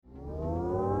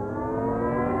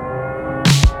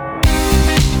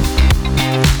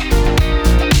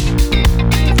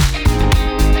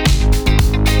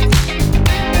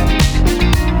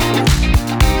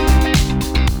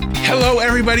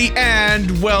everybody,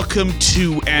 and welcome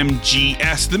to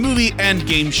MGS, the movie and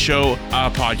game show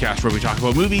podcast where we talk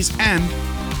about movies and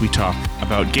we talk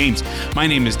about games. My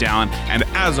name is Dallin, and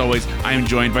as always, I am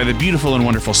joined by the beautiful and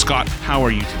wonderful Scott. How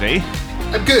are you today?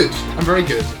 I'm good. I'm very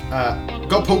good.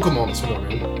 Got Pokemon this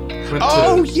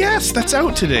morning. Yes, that's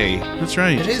out today. That's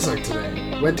right. It is out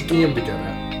today. Went to game to get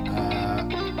it.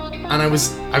 And I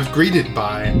was greeted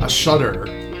by a shutter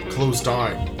closed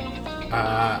down.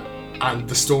 And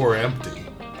the store empty.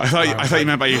 I thought you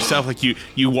meant by yourself, like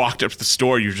you walked up to the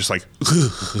store, you're just like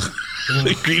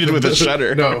greeted with a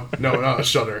shutter. No, not a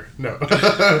shutter. No,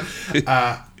 a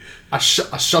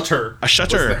shutter. A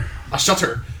shutter. A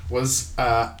shutter was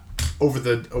over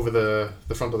the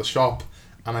front of the shop,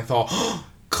 and I thought,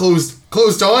 closed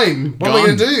down. What am I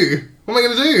gonna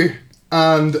do?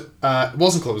 And it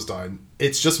wasn't closed down.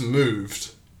 It's just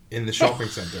moved in the shopping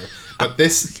center. But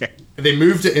they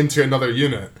moved it into another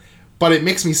unit. But it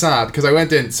makes me sad because I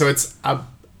went in. So it's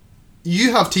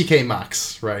you have TK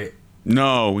Maxx, right?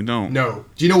 No, we don't. No.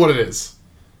 Do you know what it is?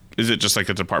 Is it just like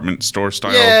a department store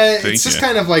style thing? It's just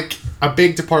kind of like a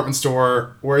big department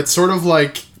store where it's sort of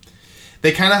like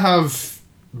they kind of have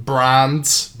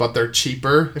brands, but they're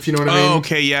cheaper, if you know what I mean. Oh,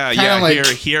 okay, yeah. Like,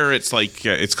 here it's like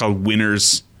it's called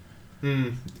Winners.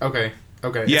 Okay.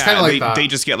 Yeah, it's kind of like that. They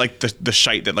just get like the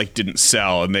shite that like didn't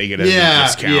sell, and they get a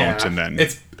discount, and then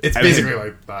it's basically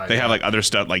like that. They have like other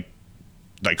stuff like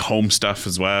home stuff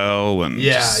as well, and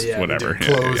whatever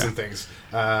clothes and things.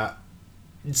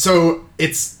 So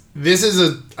this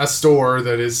is a store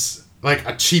that is like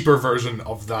a cheaper version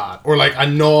of that, or like a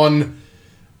non.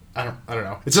 I don't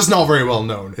know. It's just not very well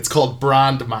known. It's called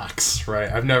Brand Max,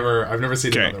 right? I've never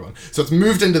seen another one. So it's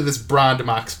moved into this Brand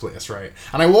Max place, right?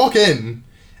 And I walk in,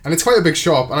 and it's quite a big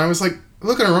shop, and I was like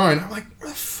looking around. I'm like,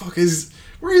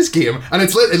 where is game? And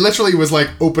it literally was like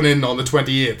opening on the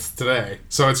 28th today.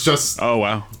 So it's just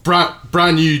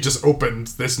brand new, just opened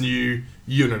this new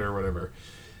unit or whatever.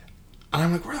 And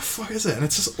I'm like, where the fuck is it? And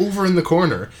it's just over in the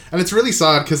corner. And it's really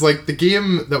sad because like the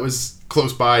game that was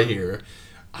close by here,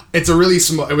 it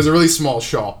was a really small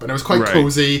shop, and it was quite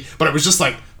cozy, but it was just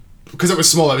like, because it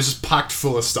was small, it was just packed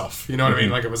full of stuff. You know what I mean?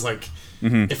 Like it was like,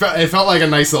 it felt like a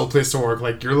nice little place to work,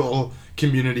 like your little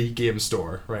community game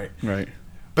store, right? Right.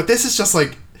 But this is just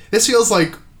like, this feels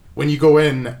like when you go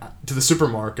in to the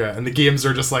supermarket and the games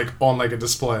are just like on like a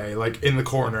display, like in the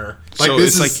corner. Like so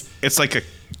it's like a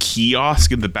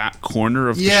kiosk in the back corner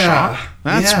of the shop.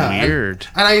 That's weird.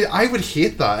 And I would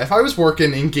hate that if I was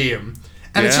working in game.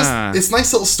 And it's a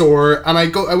nice little store, and I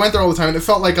went there all the time, and it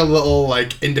felt like a little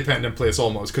like independent place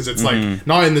almost, because it's like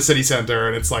not in the city center,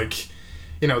 and it's like,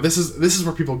 you know, this is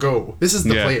where people go. This is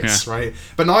the place, right?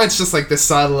 But now it's just like this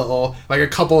sad little, like a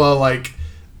couple of like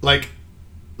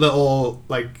little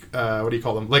like what do you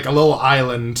call them? Like a little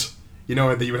island, you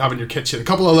know, that you would have in your kitchen. A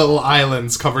couple of little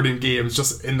islands covered in games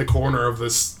just in the corner of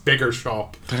this bigger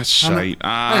shop. That's shite.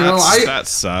 I don't know. That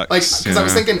sucks. Like, because I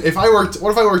was thinking,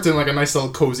 what if I worked in like a nice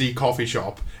little cozy coffee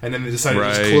shop, and then they decided to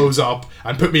just close up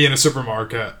and put me in a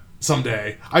supermarket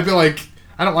someday? I'd be like,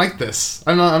 I don't like this.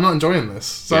 I'm not enjoying this.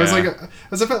 So I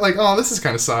was a bit like, oh, this is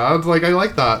kind of sad. Like, I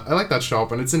like that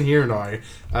shop, and it's in here now,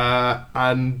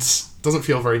 and doesn't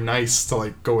feel very nice to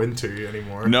like go into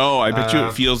anymore. No, I bet you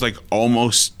it feels like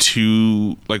almost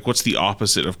too like, what's the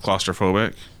opposite of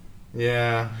claustrophobic?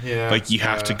 Yeah. Like you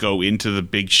have to go into the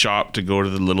big shop to go to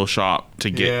the little shop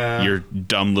to get your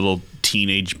dumb little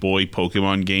teenage boy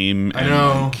Pokemon game. I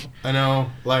know.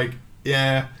 Like,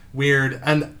 yeah, weird.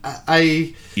 And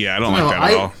I don't like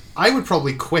that at all. I would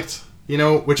probably quit, you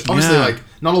know, which obviously like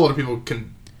not a lot of people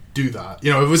can do that. You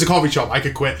know, if it was a coffee shop, I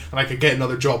could quit and I could get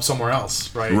another job somewhere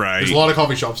else, right? There's a lot of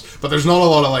coffee shops, but there's not a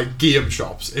lot of like game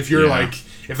shops. If you're like,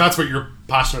 if that's what you're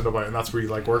passionate about and that's where you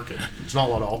like working, there's not a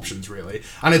lot of options really.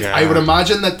 And I would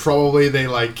imagine that probably they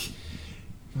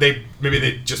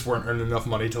just weren't earning enough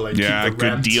money to like keep the rent.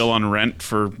 Good deal on rent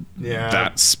for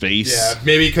that space. Yeah,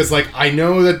 maybe because like I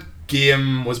know that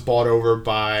game was bought over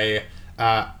by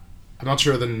I'm not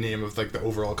sure the name of like the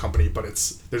overall company, but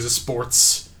there's a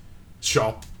sports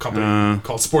shop company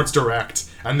called Sports Direct,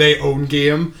 and they own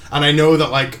game. And I know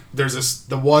that like there's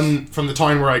the one from the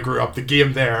town where I grew up, the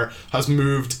game there has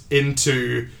moved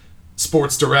into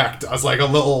Sports Direct as like a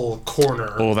little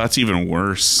corner. Oh, that's even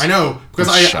worse. I know, because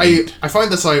I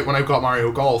found this out when I got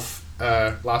Mario Golf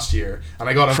last year, and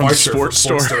I got a voucher for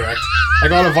Sports Direct. I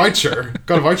got a voucher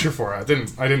for it.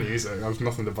 I didn't use it. I was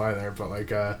nothing to buy there, but like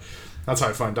that's how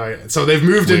I found out. So they've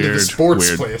moved into the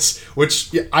sports place,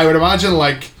 which I would imagine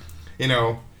like, you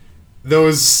know,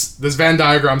 those Venn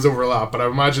diagrams overlap, but I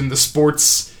imagine the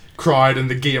sports crowd and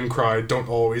the game crowd don't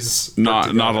always not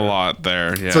a lot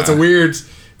there. Yeah. So it's a weird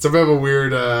It's a bit of a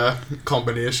weird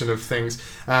combination of things.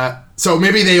 So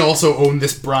maybe they also own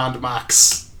this Brand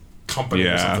Max company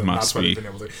or something. Must That's why be. they've been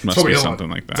able to. Must be something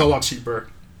like that. It's a lot cheaper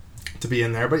to be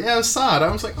in there. But yeah, it was sad. I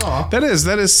was like, oh. That is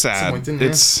sad.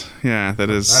 It's that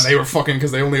is. And they were fucking,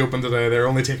 because they only opened today. They were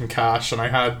only taking cash, and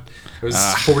it was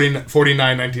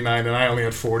 $49.99, and I only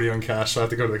had 40 on cash, so I had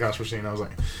to go to the cash machine. I was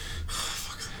like,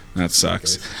 that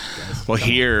sucks. Guys, well,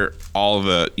 here all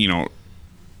the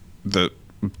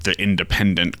the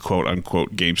independent quote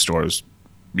unquote game stores,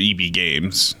 EB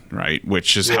Games, right,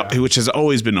 which has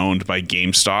always been owned by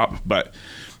GameStop, but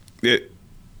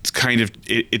it's kind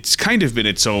of been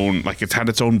its own, like, it's had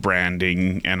its own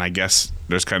branding, and I guess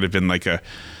there's kind of been like a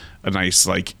nice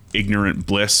like ignorant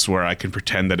bliss where I can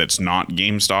pretend that it's not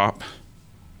GameStop,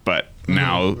 but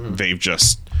now they've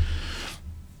just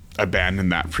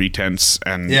abandoned that pretense,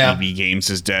 and EB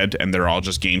Games is dead, and they're all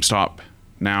just GameStop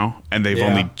now, and they've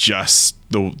only just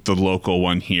the local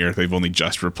one here, they've only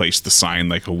just replaced the sign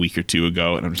like a week or two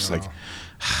ago, and I'm just like,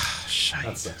 shite.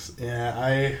 That sucks.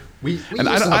 Yeah, we and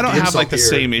I don't have like the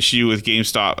same issue with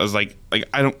GameStop as like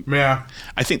I don't. Yeah.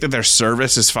 I think that their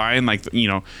service is fine. Like,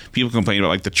 people complain about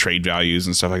like the trade values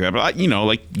and stuff like that, but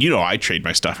I trade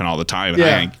my stuff in all the time,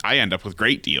 and I end up with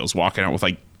great deals, walking out with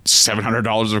like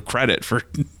 $700 of credit for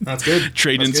that's good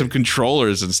trading in some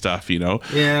controllers and stuff.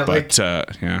 Yeah, but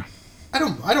I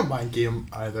don't mind Game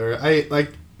either. I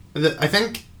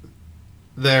think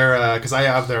they're because I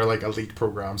have their like elite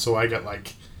program, so I get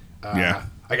like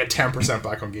I get 10%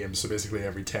 back on games. So basically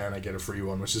every 10 I get a free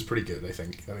one, which is pretty good. I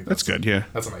think that's good. Yeah,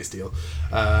 that's a nice deal.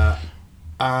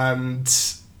 And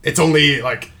it's only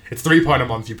like it's £3 a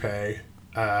month you pay,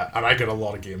 and I get a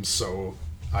lot of games, so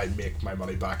I make my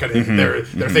money back. And their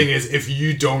thing is, if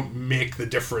you don't make the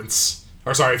difference,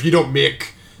 or sorry, if you don't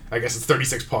make, I guess it's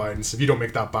 £36. If you don't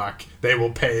make that back, they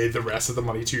will pay the rest of the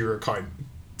money to your account,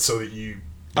 so that you.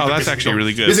 Oh, that's actually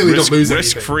really good. Basically, don't lose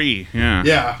anything. Risk-free.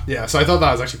 Yeah. Yeah. So I thought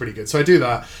that was actually pretty good. So I do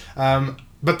that.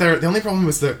 But the only problem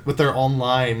is that with their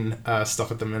online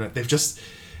stuff at the minute, they've just,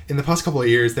 in the past couple of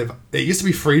years, it used to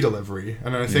be free delivery,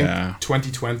 and I think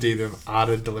 2020 they've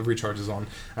added delivery charges on,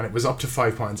 and it was up to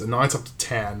 £5, and now it's up to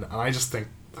 10, and I just think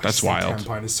that's wild.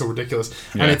 £10 is so ridiculous,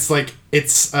 and it's like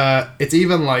it's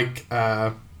even like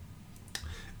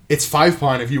it's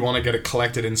 £5 if you want to get it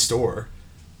collected in store.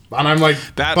 And I'm like,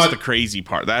 that's the crazy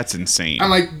part. That's insane. I'm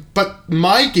like, but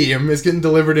my game is getting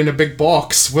delivered in a big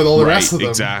box with all the rest of them.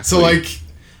 Exactly. So like,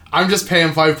 I'm just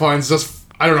paying £5 just,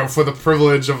 I don't know, for the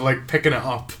privilege of like picking it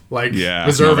up, like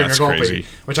reserving a copy, crazy.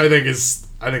 Which I think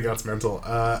that's mental.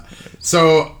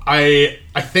 So I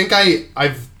think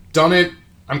I've done it.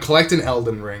 I'm collecting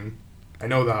Elden Ring. I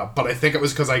know that, but I think it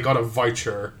was because I got a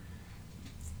voucher.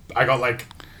 I got like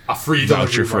a free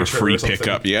voucher for a free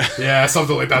pickup, yeah,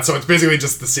 something like that. So it's basically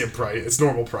just the same price. It's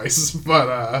normal price,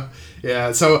 but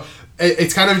yeah. So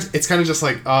it's kind of just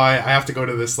like I have to go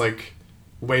to this like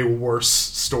way worse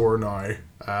store now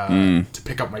to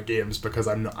pick up my games because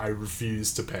I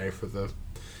refuse to pay for the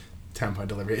 £10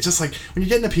 delivery. It's just like when you're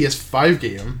getting a PS5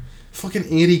 game, fucking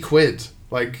 £80,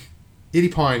 like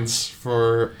 £80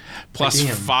 for plus a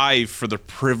game. $5 for the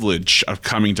privilege of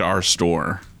coming to our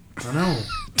store. I know.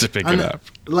 To pick it up.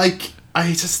 Like, I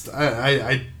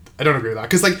don't agree with that,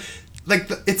 because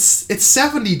it's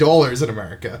 $70 in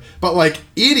America, but like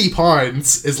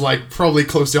 £80 is like probably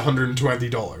close to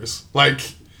 $120.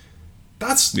 Like,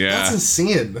 that's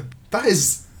insane. That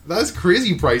is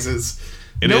crazy prices.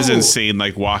 It is insane.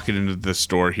 Like walking into the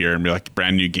store here and be like,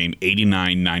 brand new game,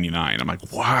 $89.99. I'm like,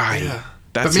 why? Yeah.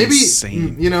 That's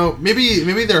insane.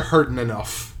 Maybe they're hurting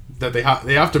enough that they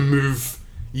have to move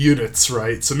units,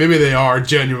 right? So maybe they are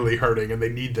genuinely hurting and they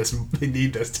need this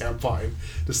 £10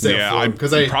 to stay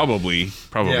afloat. Probably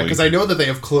because I know that they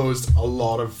have closed a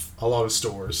lot of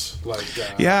stores. Like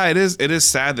it is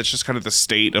sad. That's just kind of the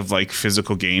state of like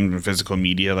physical games and physical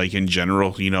media, like in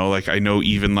general. Like I know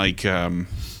even like do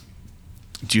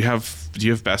you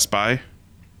have Best Buy?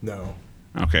 No.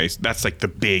 Okay, so that's like the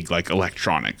big like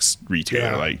electronics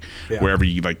retailer, wherever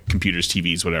you like computers,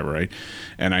 TVs, whatever, right?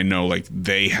 And I know like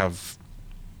they have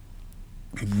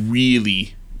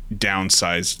really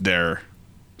downsized their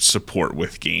support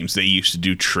with games. They used to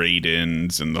do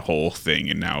trade-ins and the whole thing,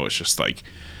 and now it's just like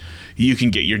you can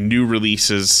get your new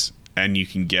releases and you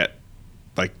can get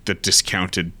like the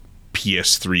discounted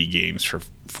PS3 games for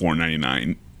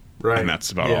 $4.99, right? And that's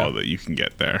about all that you can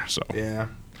get there. So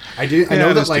I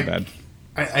know that like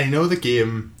I know the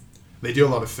game, they do a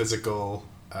lot of physical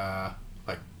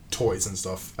like toys and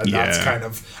stuff, and that's kind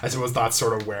of, I suppose that's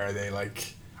sort of where they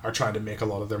like are trying to make a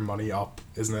lot of their money up,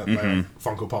 isn't it? Like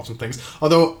Funko Pops and things.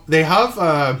 Although they have,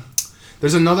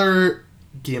 there's another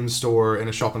game store in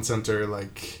a shopping center,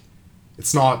 like,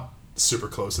 it's not super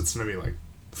close. It's maybe like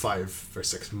 5 or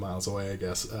 6 miles away, I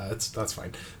guess. That's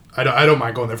fine. I don't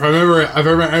mind going there. If I'm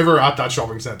ever at that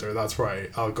shopping center, that's where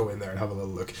I'll go in there and have a little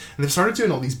look. And they've started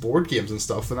doing all these board games and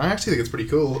stuff, and I actually think it's pretty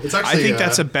cool. It's actually, I think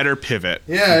that's a better pivot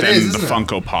yeah, than isn't the it?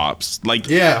 Funko Pops. Like,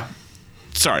 yeah.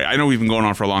 Sorry, I know we've been going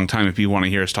on for a long time if you want to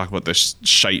hear us talk about this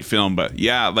shite film, but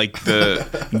yeah, like the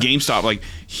GameStop, like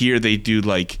here they do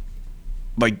like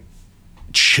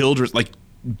children's, like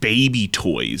baby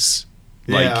toys.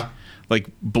 Yeah. Like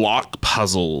block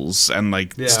puzzles and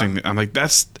like Yeah. I'm like,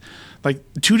 that's like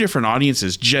 2 different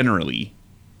audiences generally,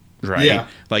 right? Yeah.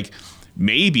 Like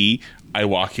maybe I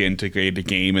walk in to get a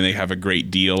game and they have a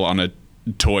great deal on a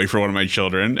toy for one of my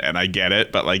children and I get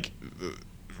it, but like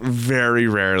very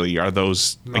rarely are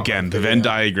those, Not again, like the that, Venn yeah.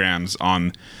 diagrams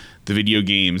on the video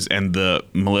games and the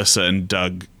Melissa and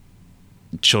Doug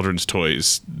children's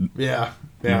toys Yeah.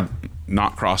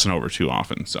 not crossing over too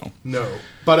often, so. No,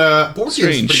 but board games is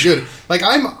pretty Strange. good. Like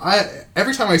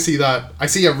every time I see that, I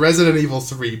see a Resident Evil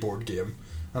 3 board game,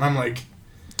 and I'm like,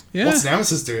 Yeah. what's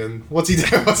Nemesis doing? What's he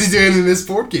doing? What's he doing in this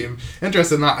board game?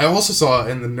 Interested in that. I also saw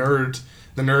in the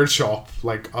nerd shop,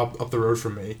 like up the road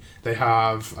from me, they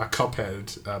have a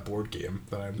Cuphead board game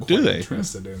that I'm quite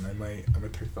interested in. I might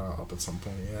pick that up at some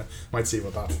point. Yeah, might see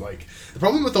what that's like. The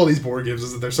problem with all these board games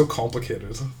is that they're so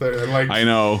complicated. They're like, I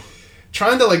know.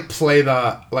 trying to like play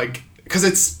that, like, because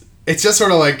it's just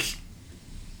sort of like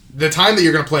the time that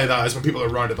you're gonna play that is when people are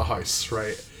around at the house,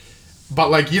 right? But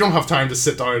like you don't have time to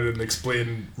sit down and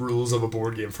explain rules of a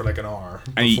board game for like an hour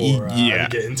before you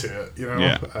get into it, you know.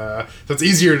 Yeah. So it's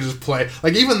easier to just play.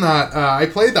 Like even that I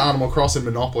played the Animal Crossing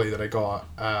Monopoly that I got.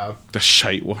 The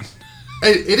shite one.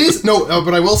 It is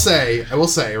but I will say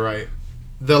right,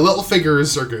 the little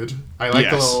figures are good. I like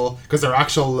the little, because they're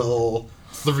actual little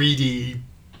 3D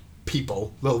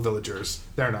people, little villagers.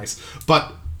 They're nice.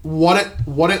 But what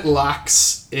it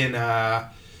lacks in the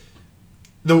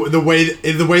way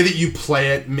that you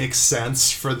play it makes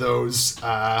sense for those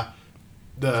the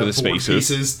board spaces.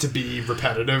 pieces to be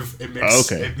repetitive. It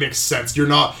makes sense. You're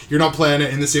not playing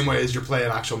it in the same way as you're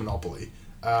playing actual Monopoly.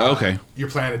 You're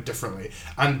playing it differently,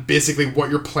 and basically what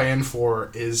you're playing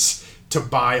for is to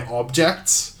buy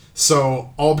objects.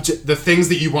 So the things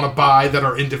that you want to buy that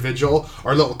are individual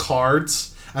are little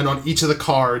cards, and on each of the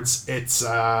cards it's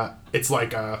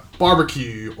like a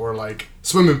barbecue or like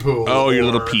swimming pool. Oh, your or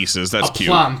little pieces. That's a cute.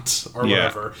 Plant or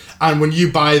whatever. And when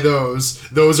you buy those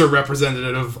are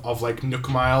representative of like Nook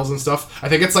Miles and stuff. I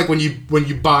think it's like when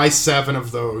you buy 7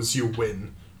 of those, you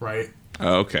win, right?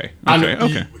 Okay.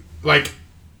 And like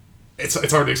it's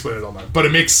hard to explain it all now, but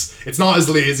it's not as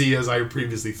lazy as I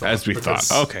previously thought. As we thought.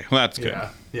 Okay, well that's good.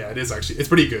 Yeah, it is actually. It's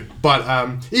pretty good. But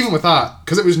even with that,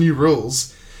 because it was new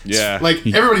rules. Yeah. Like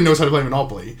everybody knows how to play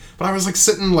Monopoly, but I was like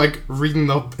sitting like reading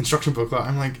the instruction booklet.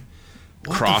 I'm like,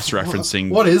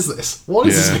 cross-referencing. What is this? What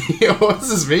does this mean? What does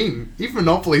this mean? Even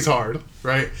Monopoly's hard,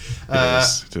 right?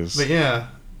 It is. But yeah,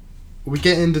 we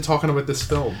get into talking about this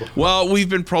film. Well, we've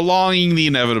been prolonging the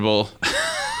inevitable.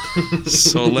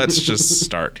 So let's just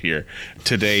start here.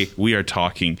 Today we are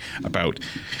talking about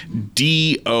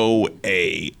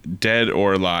DOA, Dead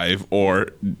or Alive,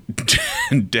 or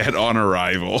Dead on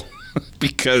Arrival.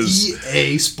 Because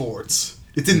EA Sports.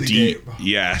 It's in the game.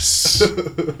 Yes.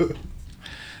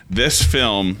 This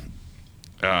film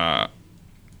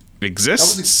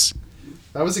exists.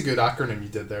 That was a good acronym you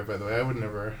did there, by the way. I wouldn't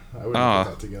put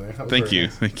that together. That was Thank you.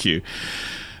 nice. Thank you.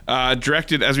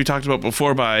 Directed, as we talked about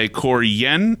before, by Corey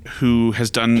Yen, who has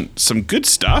done some good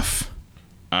stuff.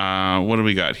 What do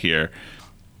we got here?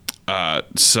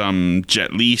 Some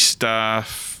Jet Li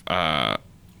stuff.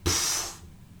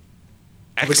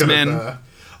 X-Men. Looking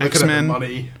at the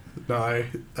money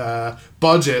now.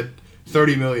 Budget,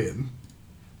 30 million.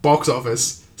 Box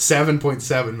office,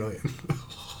 7.7 million.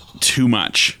 Too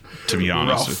much, to be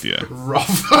honest with you.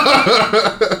 Rough.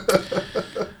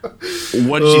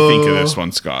 What did you think of this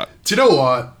one, Scott? Do you know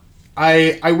what?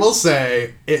 I will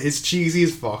say it is cheesy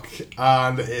as fuck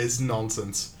and it is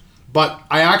nonsense. But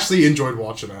I actually enjoyed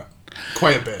watching it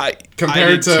quite a bit.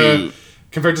 Compared to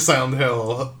Silent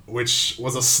Hill, which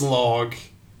was a slog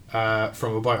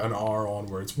from about an hour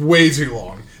onwards. Way too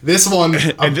long. This one,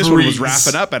 and this one was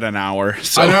wrapping up at an hour.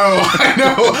 So. I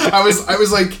know.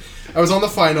 I was on the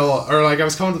final, or like I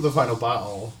was coming to the final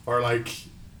battle, or like,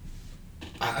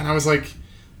 and I was like,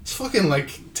 it's fucking like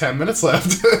 10 minutes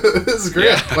left. This is great.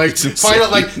 Yeah, like final,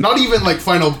 like not even like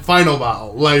final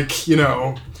battle. Like, you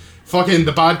know, fucking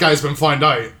the bad guy's been found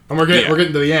out, and we're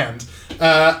getting to the end.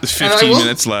 There's 15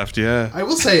 minutes left. Yeah. I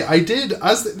will say I did,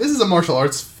 as this is a martial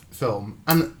arts film,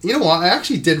 and you know what, I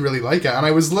actually did really like it, and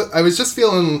I was just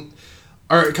feeling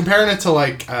or comparing it to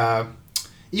like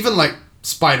even like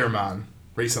Spider-Man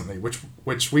recently,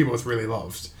 which we both really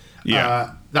loved.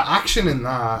 Yeah. The action in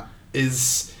that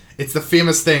it's the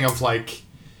famous thing of like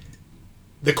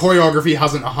the choreography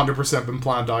hasn't 100% been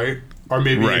planned out, or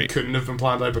maybe it couldn't have been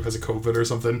planned out because of COVID or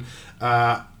something.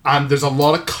 And there's a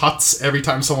lot of cuts every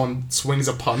time someone swings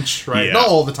a punch, right? Yeah. Not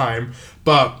all the time,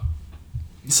 but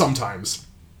sometimes.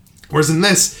 Whereas in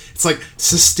this, it's like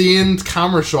sustained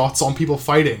camera shots on people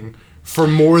fighting for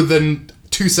more than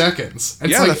 2 seconds.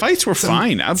 And the fights were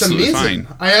fine. Absolutely fine.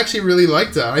 I actually really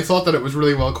liked it. I thought that it was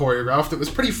really well choreographed. It was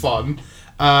pretty fun.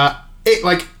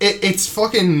 It's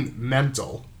fucking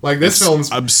mental. Like this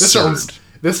film's absurd.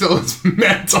 This film's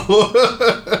mental.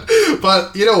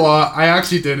 But you know what? I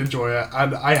actually did enjoy it,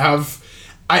 and I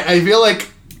feel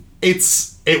like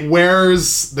it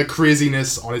wears the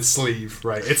craziness on its sleeve,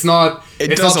 right? It's not.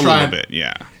 It it's does not a trying, little bit,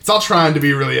 yeah. It's not trying to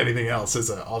be really anything else, is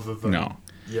it? Other than No.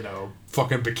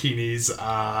 Fucking bikinis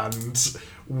and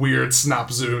weird snap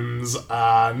zooms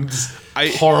and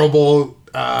horrible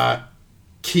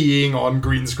keying on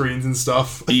green screens and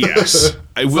stuff. Yes,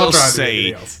 I will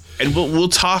say, and we'll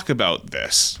talk about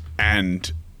this,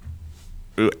 and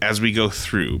as we go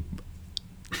through,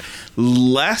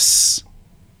 less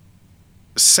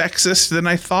sexist than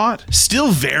I thought.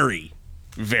 Still very,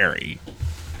 very,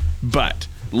 but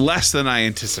less than I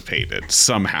anticipated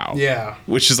somehow. Yeah.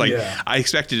 Which is like, I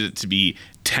expected it to be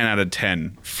 10 out of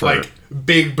 10 for like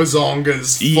big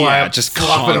bazongas just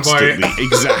flopping constantly. about.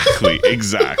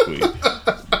 Exactly.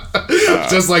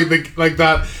 Just like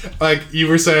that, like you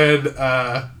were saying,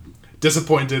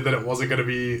 disappointed that it wasn't going to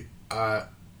be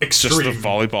extreme. Just the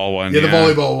volleyball one. Yeah, the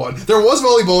volleyball one. There was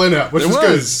volleyball in it, which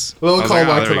was good. A little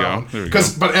callback to that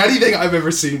one. But anything I've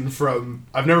ever seen from...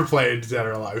 I've never played Dead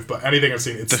or Alive, but anything I've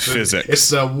seen, it's the physics. It's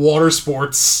the water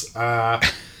sports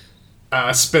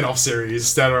spin-off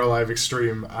series, Dead or Alive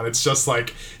Extreme, and it's just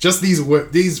like... Just these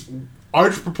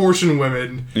large-proportion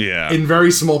women in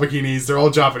very small bikinis. They're all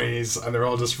Japanese, and they're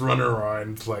all just running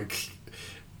around, like,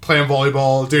 playing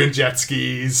volleyball, doing jet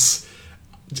skis,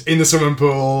 in the swimming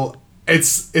pool...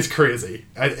 It's crazy.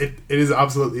 It is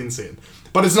absolutely insane.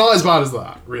 But it's not as bad as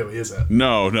that, really, is it?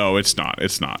 No, it's not.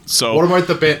 It's not. So what about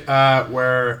the bit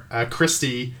where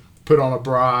Christy put on a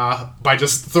bra by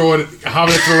just having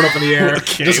it thrown up in the air,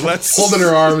 just holding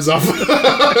her arms up?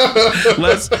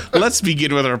 let's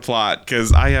begin with our plot,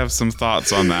 because I have some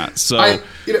thoughts on that. So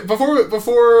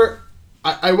before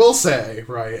I will say,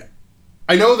 right,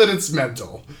 I know that it's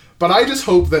mental, but I just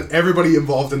hope that everybody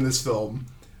involved in this film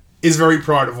is very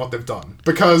proud of what they've done,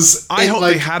 because I hope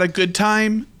they had a good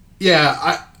time. Yeah,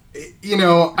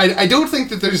 I don't think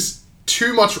that there's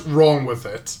too much wrong with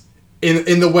it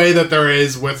in the way that there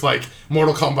is with like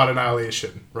Mortal Kombat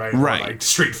Annihilation, right? Right. Or, like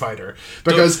Street Fighter,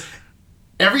 because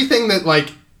everything that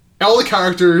like all the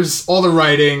characters, all the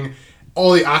writing,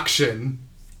 all the action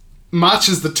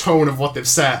matches the tone of what they've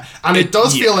set, and it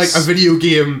does feel like a video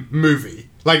game movie.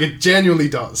 Like it genuinely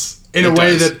does, in a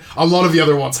way that a lot of the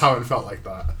other ones haven't felt like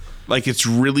that. Like, it's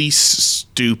really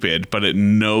stupid, but it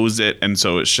knows it, and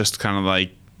so it's just kind of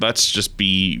like, let's just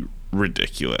be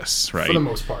ridiculous, right? For the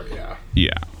most part, yeah.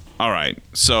 Yeah. All right.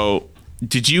 So,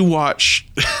 did you watch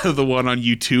the one on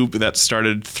YouTube that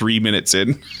started 3 minutes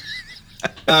in?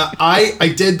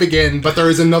 I did begin, but there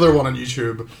is another one on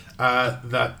YouTube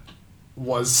that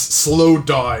was slowed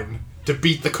down to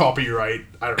beat the copyright,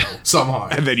 I don't know, somehow.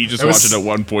 And then you just watched it at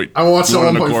 1.5. I watched it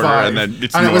at 1.5. And then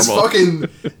it's normal. It was fucking...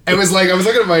 It was like, I was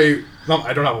looking at my... No,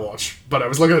 I don't have a watch, but I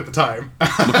was looking at the time.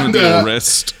 Looking at the old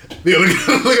wrist.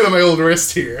 Looking at my old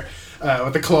wrist here,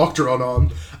 with the clock drawn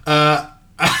on.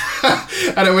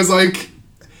 And it was like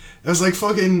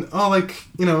fucking,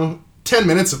 10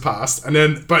 minutes have passed, and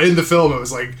then, but in the film it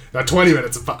was like 20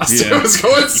 minutes have passed. Yeah. It was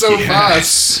going so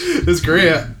fast. It's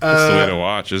great. That's the way to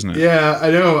watch, isn't it? Yeah, I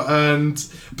know. And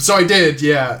so I did.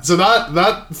 Yeah. So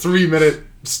that 3 minute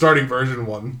starting version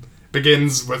one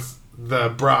begins with the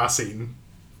bra scene,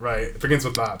 right? It begins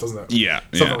with that, doesn't it? Yeah.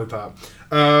 Something like that.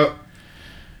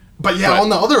 But on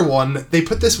the other one, they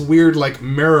put this weird like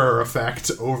mirror effect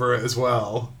over it as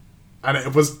well. And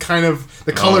it was kind of...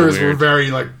 The colors were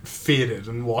very, like, faded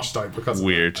and washed out because of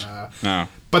it.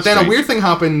 But then a weird thing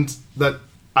happened that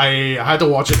I had to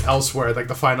watch it elsewhere, like,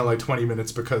 the final, like, 20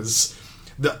 minutes, because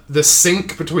the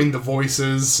sync between the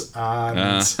voices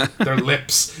and their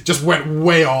lips just went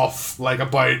way off, like,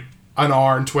 about an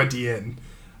hour and 20 in.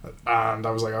 And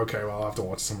I was like, okay, well, I'll have to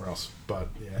watch it somewhere else. But,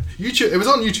 yeah. YouTube. It was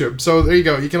on YouTube, so there you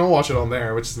go. You can all watch it on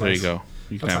there, which is nice. There you go.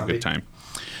 You can have a good time.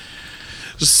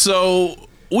 So...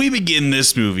 we begin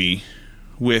this movie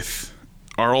with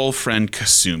our old friend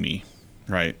Kasumi,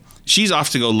 right? She's off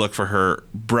to go look for her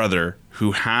brother,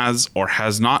 who has or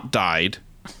has not died.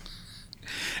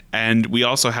 And we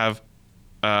also have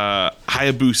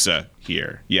Hayabusa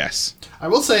here. Yes. I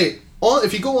will say,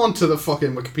 if you go onto the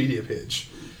fucking Wikipedia page,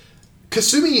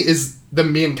 Kasumi is the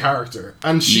main character,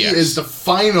 and she is the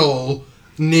final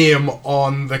name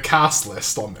on the cast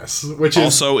list on this, which is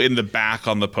also in the back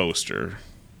on the poster.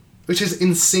 Which is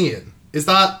insane. Is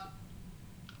that...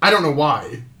 I don't know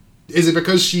why. Is it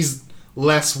because she's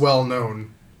less well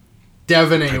known?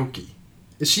 Devon Aoki.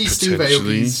 Is she Steve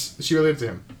Aoki's... Is she related to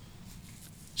him?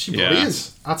 She probably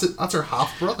is. That's her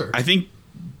half-brother. I think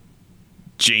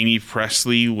Janie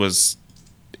Presley was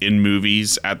in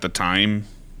movies at the time.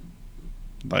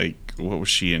 Like, what was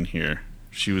she in here?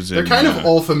 She was in... They're kind of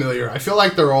all familiar. I feel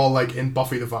like they're all, like, in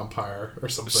Buffy the Vampire or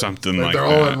something. Something like they're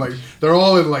that. All in, like, they're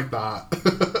all in, like,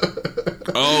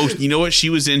 that. Oh, you know what she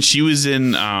was in? She was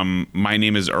in My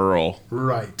Name is Earl.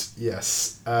 Right,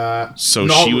 yes. So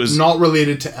she was... Not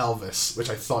related to Elvis, which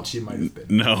I thought she might have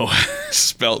been. No,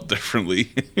 spelt differently.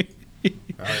 Oh,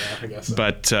 yeah, I guess so.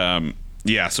 But,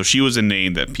 yeah, so she was a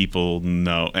name that people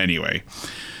know. Anyway.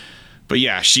 But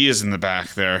yeah, she is in the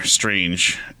back there.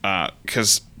 Strange.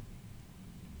 Because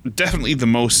definitely the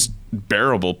most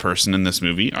bearable person in this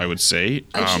movie, I would say.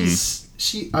 And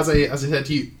she, as I said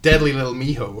to you, Deadly Little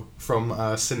Miho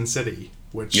from Sin City,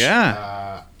 which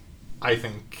I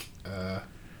think that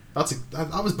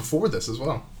was before this as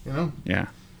well, you know? Yeah.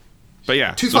 But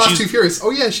yeah. Too Fast, Too Furious.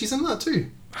 Oh yeah, she's in that too.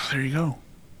 Oh, there you go.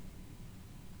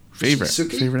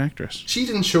 Favorite actress. She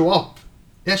didn't show up.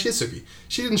 Yeah, she is Suki.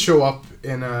 She didn't show up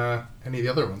in any of the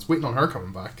other ones. Waiting on her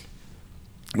coming back.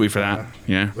 Wait for that.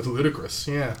 Yeah. With Ludacris.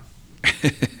 Yeah.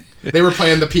 They were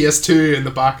playing the PS2 in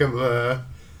the back of the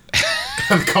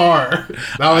car.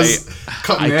 That was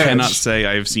cutting edge. I cannot say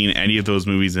I've seen any of those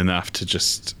movies enough to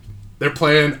just... They're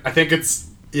playing... I think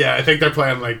they're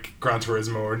playing like Gran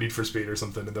Turismo or Need for Speed or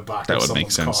something in the back of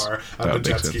someone's car at the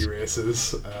jet ski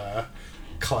races.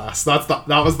 Class. That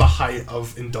was the height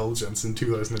of indulgence in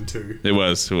 2002. It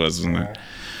was, wasn't it?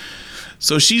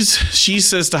 So she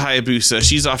says to Hayabusa,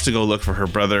 she's off to go look for her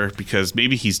brother because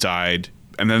maybe he's died.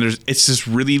 And then it's this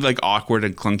really like awkward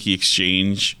and clunky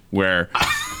exchange where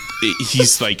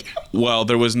he's like, well,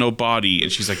 there was no body.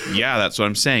 And she's like, yeah, that's what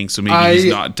I'm saying. So maybe he's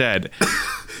not dead.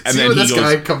 And then this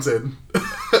guy comes in.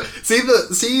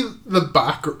 see the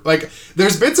back, like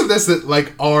there's bits of this that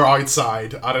like are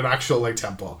outside at an actual like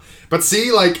temple, but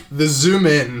see like the zoom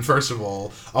in first of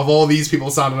all these people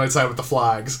standing outside with the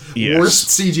flags. Yes. Worst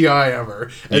CGI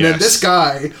ever. And then this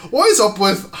guy, what is up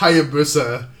with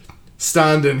Hayabusa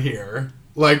standing here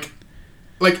like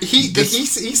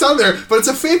he's down there, but it's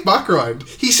a fake background.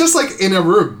 He's just like in a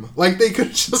room. Like they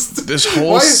could just. This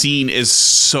whole scene is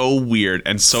so weird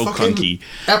and so clunky.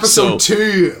 Episode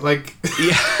 2, like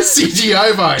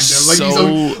CGI behind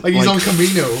him, like he's on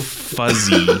Camino.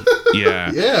 Fuzzy,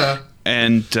 yeah, yeah.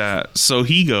 And so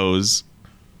he goes,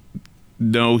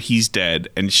 "No, he's dead,"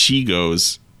 and she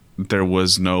goes, "There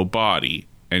was no body,"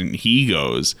 and he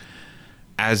goes,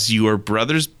 "As your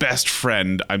brother's best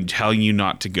friend, I'm telling you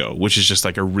not to go," which is just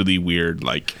like a really weird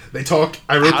like. They talk.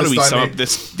 I wrote how do we down, sum up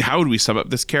this? How would we sum up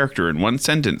this character in one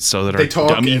sentence so that our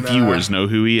dummy viewers know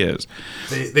who he is?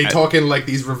 They talk in like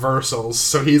these reversals.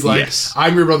 So he's like,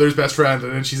 "I'm your brother's best friend,"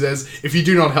 and then she says, "If you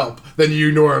do not help, then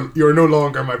you're no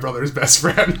longer my brother's best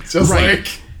friend." Just like.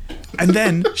 And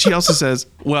then she also says,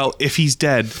 well, if he's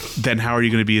dead, then how are you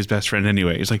going to be his best friend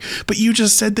anyway? It's like, but you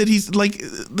just said that he's like,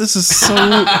 this is so... You're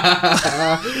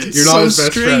not his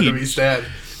best friend if he's dead.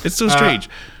 It's so strange.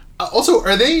 Also,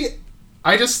 are they...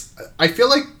 I feel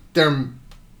like they're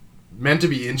meant to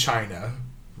be in China,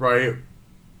 right?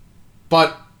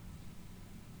 But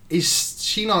is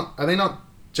she not... Are they not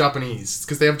Japanese?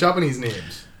 Because they have Japanese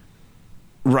names.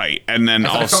 Right, and then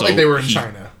also... I felt like they were in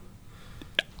China.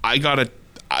 I got a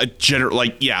general,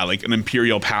 like an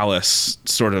imperial palace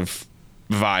sort of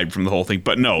vibe from the whole thing,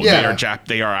 but no,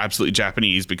 they are absolutely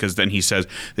Japanese, because then he says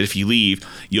that if you leave,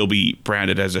 you'll be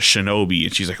branded as a shinobi,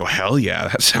 and she's like, oh hell yeah,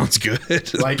 that sounds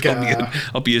good. Like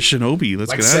I'll be a shinobi.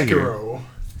 Let's get out of here. Sekiro.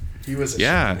 He was a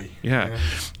shinobi. Yeah.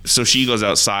 So she goes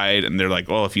outside, and they're like,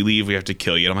 well, if you leave, we have to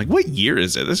kill you. And I'm like, what year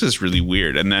is it? This is really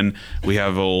weird. And then we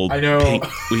have Pink,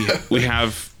 we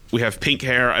have pink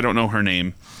hair. I don't know her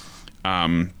name.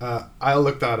 I'll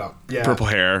look that up. Yeah. Purple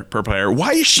hair.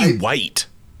 Why is she white?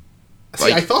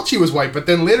 See, I thought she was white, but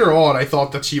then later on, I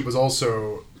thought that she was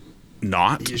also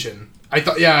not Asian. I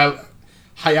thought,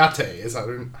 Hayate is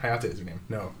her name?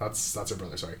 No, that's her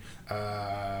brother. Sorry.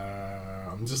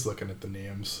 I'm just looking at the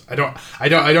names. I don't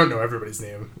know everybody's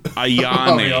name. Ayane.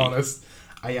 I'll be honest.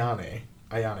 Ayane.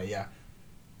 Yeah.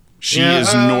 She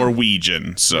is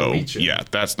Norwegian, so yeah,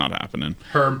 that's not happening.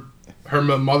 Her her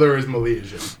mother is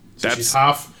Malaysian. So That's- she's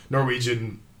half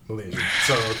Norwegian, Malaysian.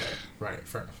 So, okay. Right,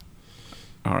 fair enough.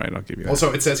 All right, I'll give you that.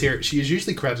 Also, it says here, she is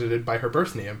usually credited by her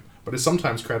birth name, but is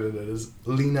sometimes credited as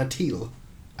Lena Teal.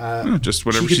 Just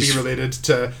whatever she could she's... be related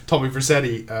to Tommy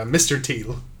Vercetti, Mr.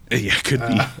 Teal. Yeah, could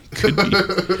be. Could be.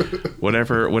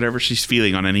 Whatever she's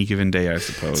feeling on any given day, I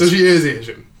suppose. So she is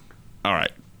Asian. All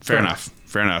right. Fair enough.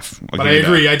 Fair enough. But I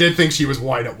agree. I did think she was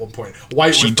white at one point.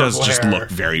 White She with does purple just hair look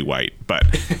very white, but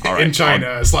all right. in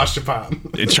China / Japan.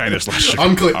 In China / Japan.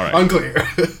 Unclear. All right. Unclear.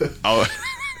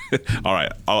 All right.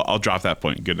 I'll drop that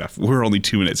point. Good enough. We're only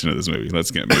 2 minutes into this movie.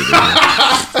 Let's get moving.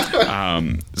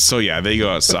 So yeah, they go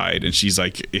outside, and she's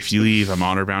like, "If you leave, I'm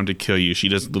honor bound to kill you." She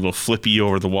does a little flippy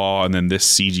over the wall, and then this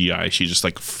CGI, she just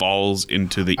like falls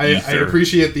into the I ether.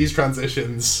 appreciate these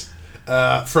transitions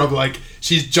from like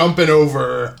she's jumping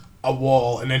over a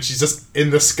wall and then she's just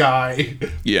in the sky,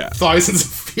 Yeah. thousands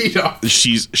of feet up.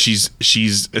 She's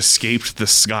escaped the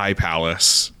Sky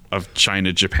Palace of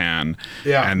China, Japan.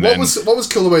 Yeah. And what was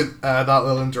cool about that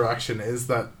little interaction is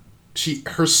that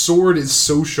her sword is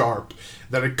so sharp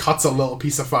that it cuts a little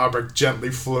piece of fabric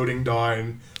gently floating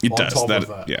down It on does. top That- of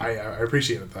that. yeah. I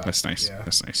appreciated that. That's nice. Yeah.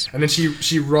 That's nice. And then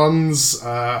she runs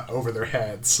over their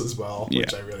heads as well,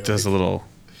 which I really does like. a little.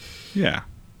 Yeah.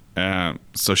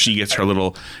 So she gets her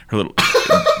little the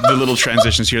little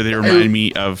transitions here. They remind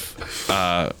me of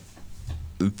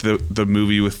the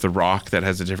movie with The Rock that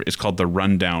has a different. It's called The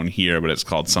Rundown here, but it's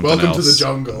called something Welcome else. to the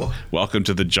Jungle. Welcome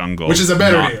to the Jungle, Which is a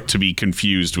better not name. to be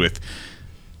confused with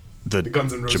the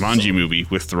Guns N' Roses Jumanji song. movie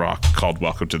with The Rock called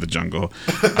Welcome to the Jungle.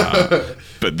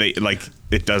 But they like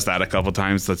it does that a couple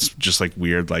times. That's just like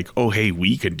weird. Like, oh hey,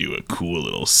 we could do a cool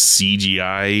little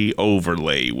CGI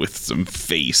overlay with some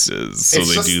faces. So It's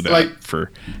they just do that like-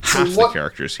 for so half the what-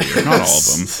 characters here, not all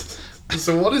of them.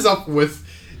 So what is up with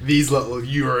these little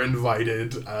 "you are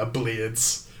invited"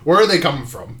 blades? Where are they coming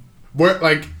from? Where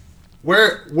does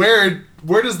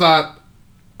that?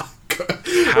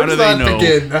 How do they know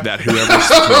that whoever's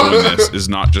throwing this is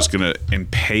not just going to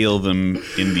impale them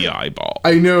in the eyeball?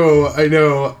 I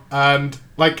know, and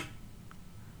like,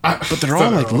 But they're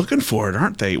all like looking for it,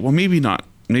 aren't they? Well, maybe not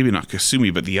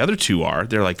Kasumi, but the other two are.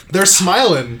 They're like, they're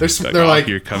smiling. They're oh, like,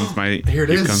 here comes my here it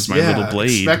here is. comes my Yeah, little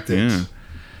blade. expect it. Yeah.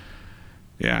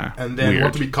 Yeah. And then weird.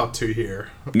 what do we cut to here?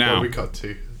 Now- What do we cut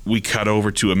to? We cut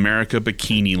over to America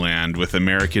Bikini Land with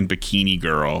American Bikini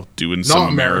Girl doing some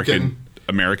American.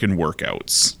 American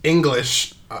workouts.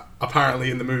 English,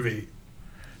 apparently in the movie.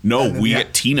 No, And then we the-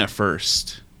 get Tina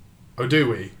first. Oh, do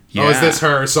we? Yeah. Oh, is this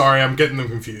her? Sorry, I'm getting them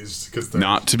confused because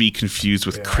Not to be confused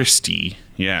with Christy.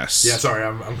 Yes. Yeah, sorry,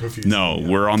 I'm confused. No, Yeah.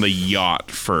 we're on the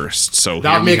yacht first. So here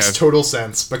That we makes have- total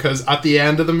sense because at the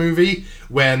end of the movie,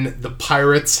 when the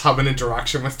pirates have an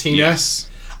interaction with Tina, Yes.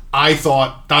 I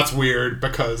thought that's weird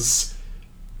because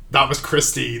that was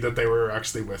Christy that they were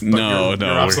actually with. But No, you're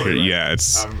no, absolutely right. yeah,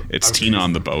 it's I'm Tina confused.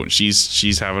 on the boat.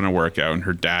 She's having a workout, and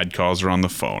her dad calls her on the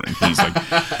phone, and he's like,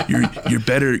 "You're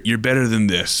better than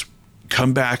this.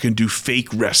 Come back and do fake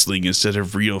wrestling instead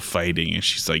of real fighting." And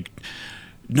she's like,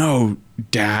 "No,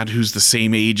 Dad, who's the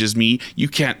same age as me, you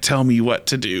can't tell me what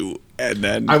to do." And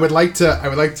then I would like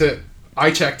to.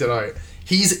 I checked it out.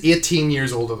 He's 18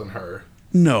 years older than her,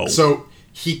 no, so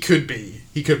he could be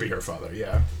her father.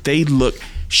 Yeah, they look.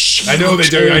 She I know looks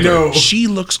they do, I older. know. She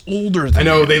looks older than I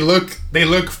know him. they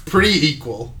look pretty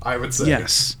equal. I would say.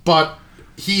 Yes. but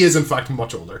he is in fact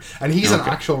much older, and he's an Okay.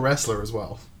 actual wrestler as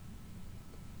well.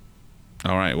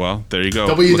 All right, well, there you go.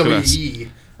 Look at us. WWE.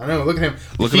 I don't know. Look at him.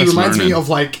 Look He at us reminds me learning. of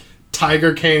like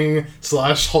Tiger King /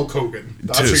 Hulk Hogan.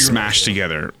 That's who To he smash reminds me of.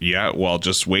 together. Yeah, well,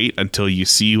 just wait until you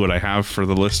see what I have for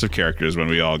the list of characters when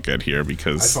we all get here, I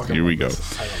because fucking here we love go.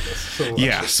 this. I love this so much.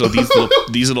 Yeah, so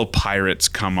these little pirates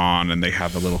come on and they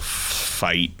have a little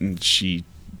fight, and she,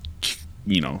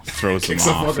 throws them Kicks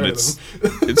the off, fuck and out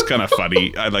of it's kind of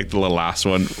funny. I like the little last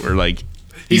one where like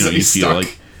He's you feel stuck.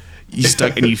 like. He's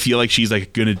stuck, and you feel like she's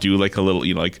like gonna do like a little,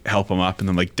 like help him up and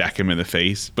then like deck him in the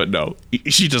face, but no,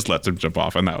 she just lets him jump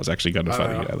off, and that was actually kind of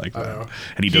funny. I like that. know.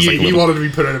 And he does He, like a he little, wanted to be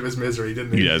put out of his misery,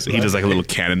 didn't he? he does like a little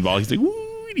cannonball. He's like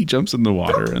woo, and he jumps in the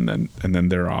water, and then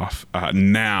they're off.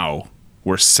 Now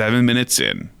we're 7 minutes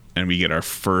in, and we get our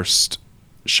first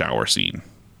shower scene,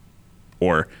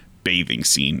 or bathing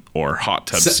scene, or hot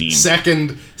tub scene.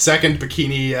 Second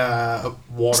bikini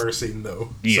water scene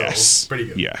though. Yes, So, pretty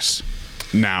good. Yes.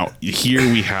 Now, here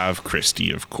we have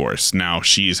Christy, of course. Now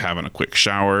she's having a quick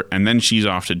shower, and then she's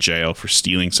off to jail for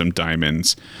stealing some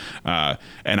diamonds.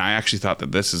 And I actually thought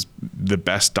that this is the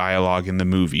best dialogue in the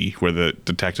movie, where the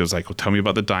detective's like, well, tell me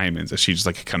about the diamonds. And she just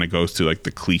like kind of goes through like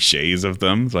the cliches of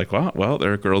them. It's like, well,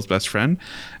 they're a girl's best friend.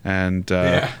 And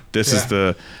this is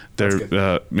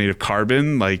they're made of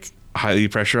carbon, like highly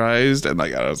pressurized. And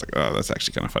like, I was like, oh, that's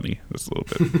actually kind of funny. That's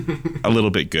a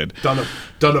little bit good. Done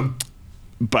him.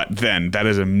 But then that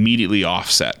is immediately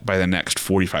offset by the next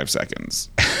 45 seconds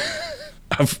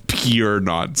of pure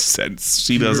nonsense.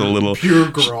 She does a little pure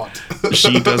grot.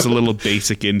 She does a little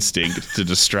Basic Instinct to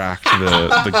distract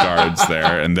the guards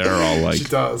there, and they're all like, she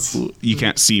does. You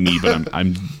can't see me, but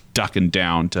I'm ducking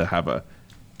down to have a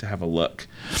look.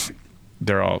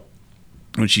 They're all,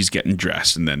 when she's getting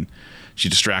dressed, and then she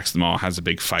distracts them all, has a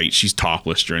big fight. She's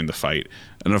topless during the fight.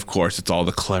 And of course, it's all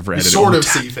the clever editing. You sort of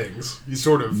see things. You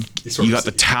sort of You got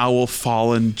the towel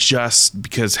falling just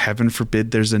because, heaven forbid,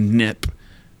 there's a nip,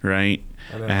 right?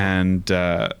 And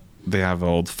they have an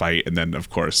old fight. And then,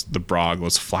 of course, the bra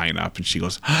goes flying up, and she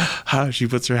goes, she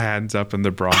puts her hands up, and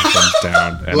the bra comes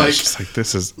down. And it's just like,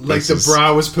 this is the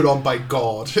bra was put on by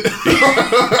God.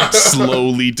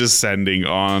 Slowly descending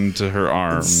onto her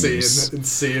arms.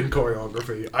 Insane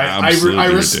choreography.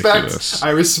 Ridiculous.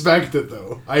 I respect it,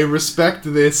 though. I respect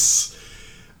this,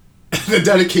 the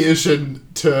dedication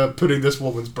to putting this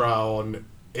woman's bra on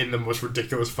in the most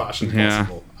ridiculous fashion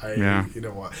possible. You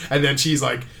know what? And then she's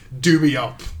like, do me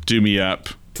up to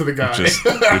the guy.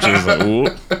 Which is like, ooh.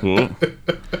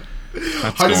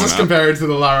 How does this compare to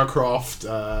the Lara Croft?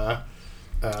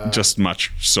 Just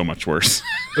so much worse.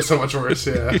 So much worse,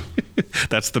 yeah.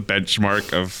 That's the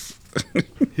benchmark of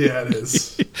yeah, it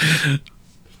is.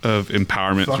 Of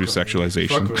empowerment through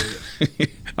sexualization.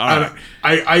 All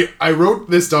right. I wrote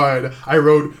this down. I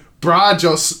wrote, bra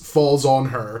just falls on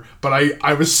her, but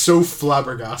I was so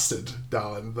flabbergasted,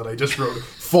 Dallin, that I just wrote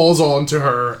falls on to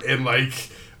her in like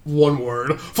one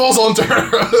word. Falls onto her.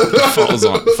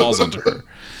 falls onto her.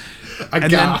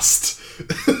 Aghast.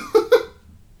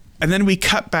 And then we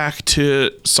cut back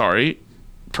to,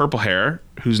 purple hair,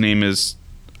 whose name is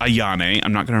Ayane.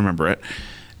 I'm not going to remember it.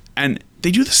 And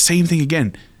they do the same thing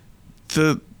again.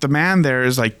 The man there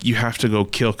is like, you have to go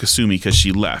kill Kasumi because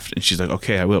she left. And she's like,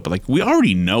 okay, I will. But like, we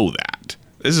already know that.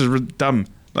 This is dumb.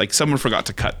 Like, someone forgot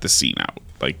to cut the scene out.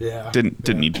 Like, didn't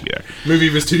need to be there. Movie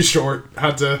was too short.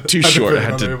 Had to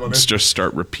just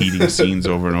start repeating scenes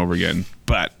over and over again.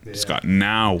 But Scott,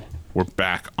 now we're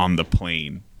back on the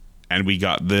plane, and we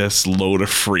got this load of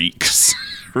freaks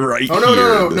right here.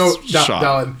 No,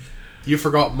 Dallin, you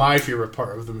forgot my favorite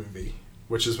part of the movie,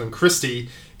 which is when Christy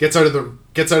gets out of the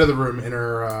room in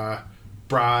her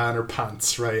bra and her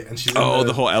pants, right? And she's the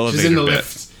whole elevator. She's in the bit.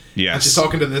 lift. Yes. And she's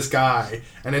talking to this guy,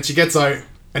 and then she gets out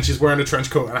and she's wearing a trench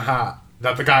coat and a hat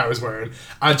that the guy was wearing,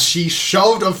 and she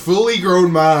shoved a fully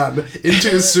grown man into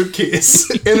his suitcase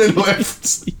in a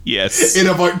lift. Yes. In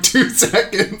about 2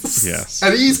 seconds. Yes.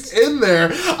 And he's in there.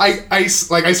 I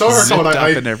saw her come out.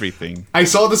 And everything. I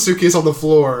saw the suitcase on the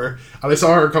floor, and I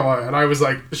saw her come out, and I was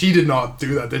like, she did not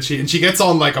do that, did she? And she gets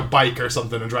on like a bike or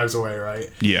something and drives away, right?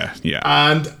 Yeah.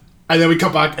 And then we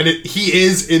come back, and he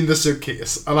is in the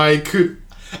suitcase, and I could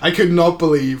not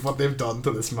believe what they've done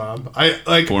to this man.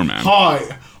 Poor man.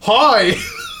 Hi.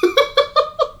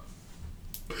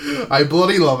 I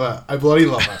bloody love it.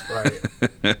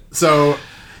 Right. So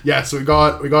we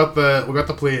got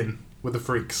the plane with the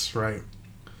freaks, right?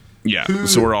 Yeah.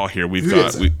 So we're all here. We've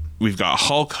got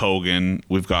Hulk Hogan,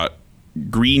 we've got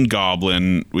Green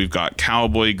Goblin, we've got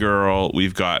Cowboy Girl,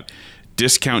 we've got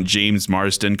discount James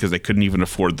Marsden because they couldn't even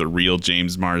afford the real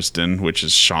James Marsden, which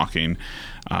is shocking.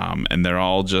 And they're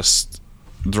all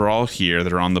here.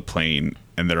 They're on the plane,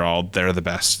 and they're the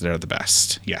best. They're the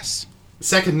best. Yes.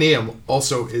 Second name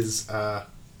also is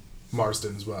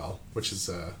Marsden as well, which is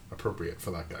appropriate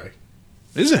for that guy.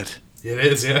 Is it? It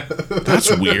is, yeah. That's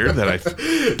weird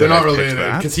that they're not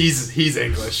related because he's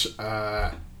English.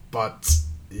 But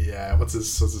yeah, what's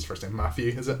his first name? Matthew,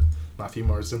 is it? Matthew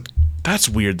Marsden. That's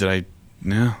weird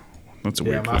that's a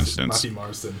weird coincidence. Matthew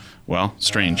Marsden. Well,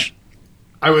 strange.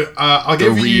 I'll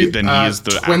give you. Then he is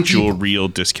the actual real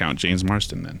discount James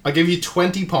Marsden. Then I'll give you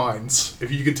 £20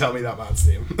 if you can tell me that man's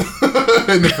name in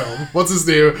the film. What's his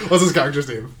name? What's his character's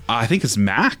name? I think it's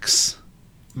Max.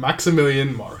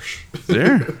 Maximilian Marsh.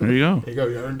 There you go. There you go.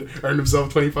 He earned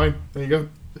himself £20. There you go.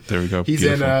 There we go. He's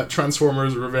Beautiful. in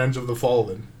Transformers: Revenge of the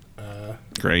Fallen.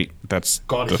 Great. That's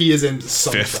he is in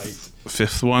Sunlight.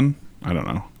 Fifth one. I don't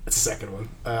know. It's the second one.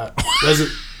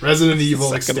 Resident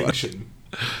Evil Extinction.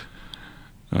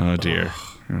 Oh dear.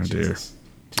 Oh dear. Jesus.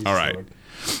 All right.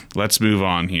 Let's move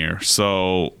on here.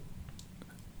 So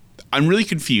I'm really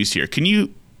confused here. Can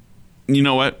you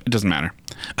know what? It doesn't matter.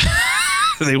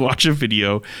 They watch a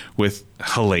video with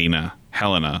Helena.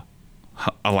 I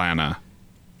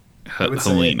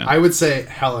would say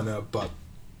Helena, but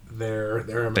they're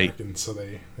American, so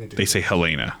they do. They say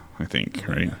Helena, I think,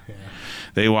 right? Yeah.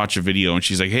 They watch a video and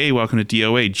she's like, "Hey, welcome to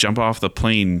DOA. Jump off the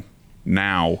plane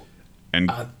now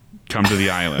and come to the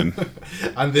island."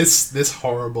 And this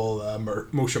horrible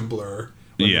motion blur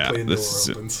when the plane door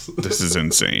opens. This is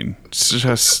insane. It's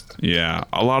just, yeah.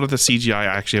 A lot of the CGI, I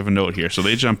actually have a note here. So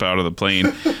they jump out of the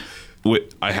plane.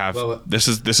 This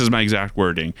is my exact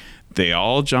wording. They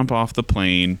all jump off the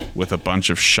plane with a bunch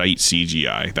of shite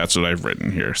CGI. That's what I've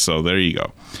written here. So there you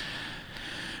go.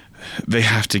 They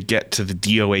have to get to the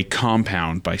DOA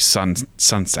compound by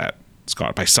sunset,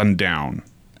 Scott, by sundown.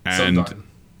 And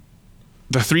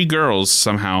the three girls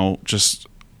somehow just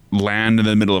land in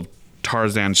the middle of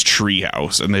Tarzan's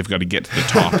treehouse, and they've got to get to the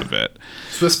top of it.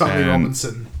 Swiss Family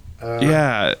Robinson.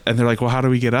 Yeah, and they're like, "Well, how do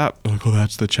we get up?" They're like, "Oh,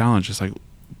 that's the challenge." It's like,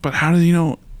 but how did you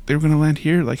know they were going to land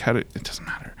here? Like, it doesn't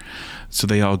matter. So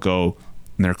they all go,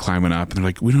 and they're climbing up, and they're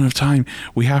like, "We don't have time.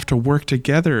 We have to work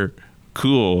together."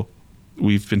 Cool.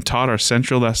 We've been taught our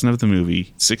central lesson of the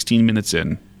movie. 16 minutes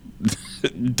in.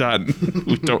 Done.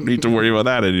 We don't need to worry about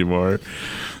that anymore.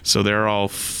 So they're all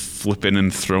flipping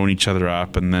and throwing each other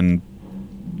up, and then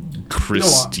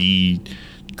Christy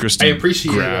grabs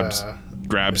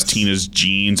Tina's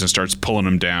jeans and starts pulling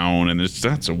them down, and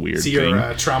that's a weird thing.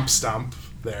 Your tramp stamp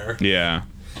there. Yeah.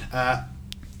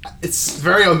 It's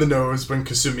very on the nose when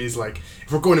Kasumi's like,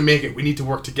 "If we're going to make it, we need to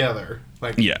work together."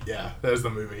 Like, yeah, there's the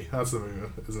movie. That's the movie,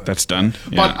 isn't it? That's done.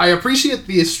 But I appreciate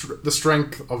the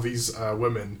strength of these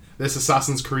women. This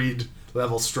Assassin's Creed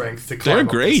level strength to climb. They're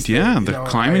great. They're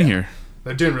climbing here.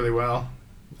 They're doing really well.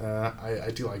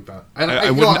 I do like that.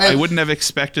 I wouldn't have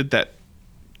expected that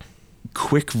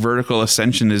quick vertical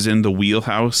ascension is in the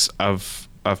wheelhouse of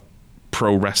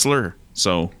pro wrestler.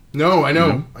 So no, I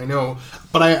know,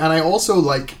 but I also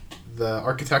like the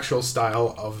architectural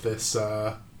style of this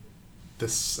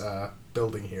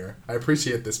building here. I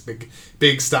appreciate this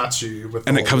big statue with,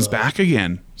 and it comes back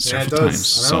again several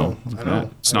times. I know.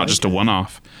 It's not just a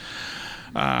one-off.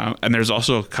 And there's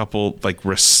also a couple like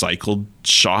recycled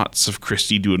shots of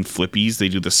Christy doing flippies. They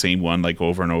do the same one like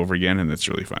over and over again, and it's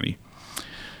really funny.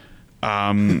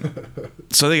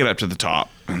 So they get up to the top.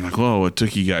 I'm like, whoa, what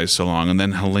took you guys so long? And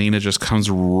then Helena just comes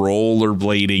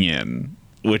rollerblading in,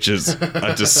 which is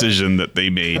a decision that they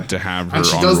made to have her on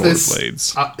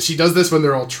rollerblades. She does this when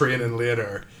they're all training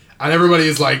later, and everybody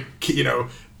is like,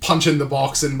 punching the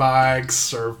boxing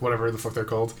bags or whatever the fuck they're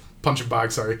called. Punching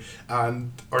bags, sorry,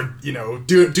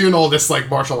 doing all this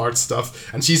like martial arts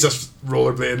stuff, and she's just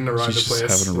rollerblading around the place.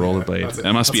 She's having a rollerblade.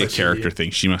 That must be a character thing.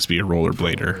 She must be a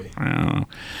rollerblader. Probably. I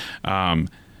don't know.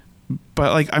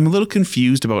 But like, I'm a little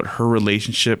confused about her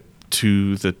relationship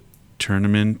to the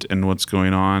tournament and what's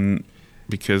going on,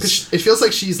 because it feels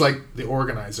like she's like the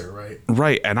organizer, right?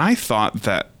 Right, and I thought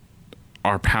that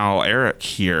our pal Eric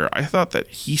here, I thought that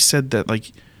he said that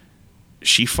like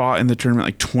she fought in the tournament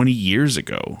like 20 years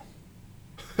ago.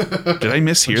 Did I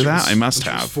mishear that? I must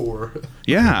have. 4.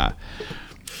 Yeah.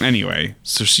 Anyway,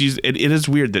 so it is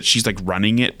weird that she's like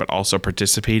running it but also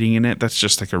participating in it. That's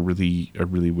just like a really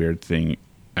weird thing,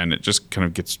 and it just kind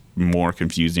of gets more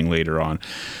confusing later on.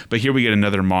 But here we get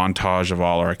another montage of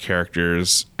all our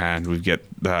characters, and we get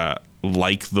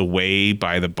Like the Way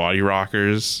by the Body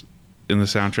Rockers in the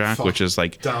soundtrack, which is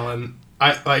like Dallin,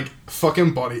 I like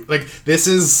fucking body, like this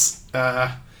is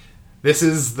the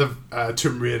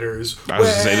Tomb Raiders. I was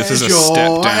gonna say, this is a step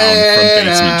down from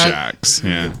Basement Jacks.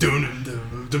 Yeah.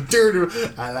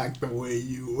 I like the way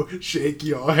you shake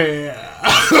your hair.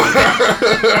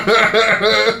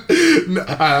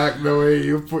 I like the way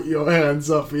you put your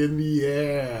hands up in the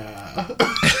air.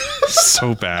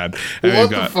 So bad. What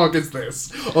the fuck is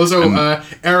this? Also,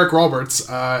 Eric Roberts,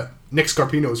 Nick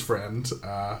Scarpino's friend,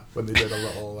 when they did a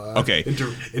little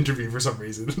interview for some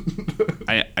reason.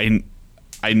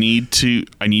 I need to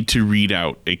read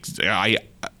out.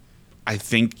 I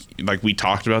think like we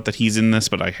talked about that he's in this,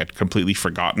 but I had completely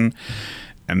forgotten.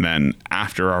 And then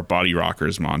after our Body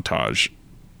Rockers montage,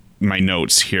 my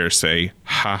notes here say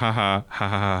ha ha ha ha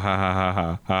ha ha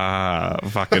ha ha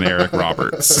fucking Eric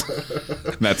Roberts.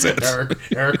 That's it.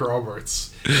 Eric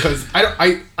Roberts. Because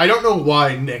I don't know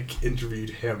why Nick interviewed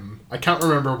him. I can't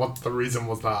remember what the reason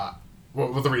was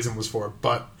what the reason was for,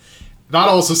 but that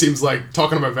also seems like,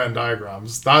 talking about Venn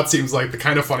diagrams, that seems like the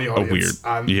kind of funny audience.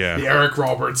 The Eric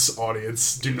Roberts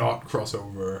audience do not cross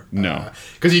over. No.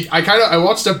 Because I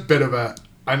watched a bit of it,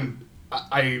 and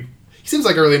he seems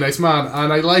like a really nice man,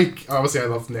 and obviously I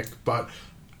love Nick, but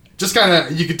just kind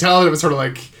of, you could tell that it was sort of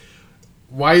like,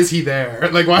 why is he there?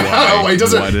 Like, why he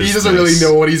doesn't really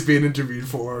know what he's being interviewed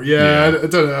for. Yeah. I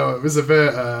don't know. It was a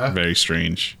bit very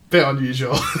strange. Bit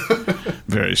unusual.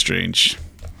 Very strange.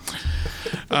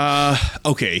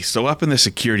 Okay, so up in the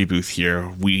security booth here,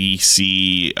 we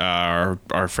see our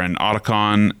friend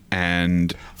Otacon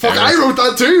and... Fuck, I wrote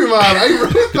that too, man. I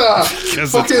wrote that.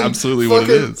 Because that's absolutely what it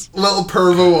is. Little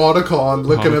pervo Otacon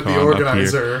looking at the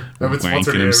organizer.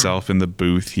 Wanking himself in the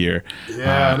booth here.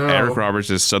 Yeah, I know. Eric Roberts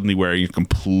is suddenly wearing a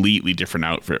completely different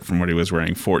outfit from what he was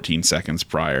wearing 14 seconds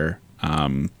prior.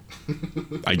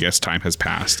 I guess time has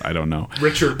passed. I don't know.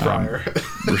 Richard Pryor.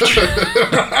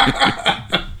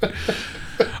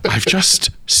 I've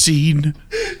just seen.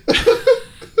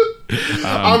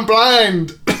 I'm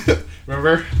blind.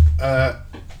 Remember?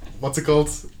 What's it called?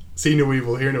 See no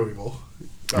evil, hear no evil.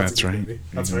 That's right. Movie.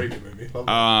 That's a very good movie.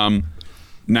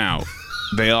 Now,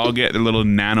 they all get a little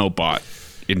nanobot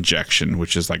injection,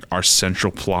 which is like our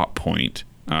central plot point.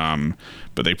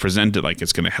 But they present it like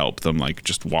it's going to help them, like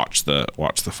just watch the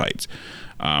fights.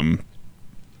 I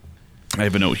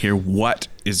have a note here. What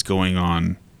is going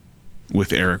on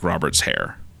with Eric Roberts'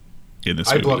 hair in this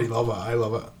movie? I bloody love it. I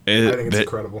love it. I think it's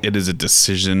incredible. It is a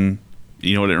decision.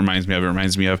 You know what it reminds me of? It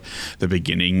reminds me of the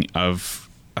beginning of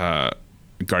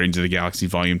Guardians of the Galaxy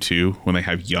Volume 2 when they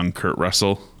have young Kurt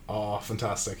Russell. Oh,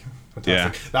 fantastic.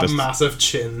 Yeah, that massive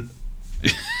chin.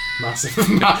 massive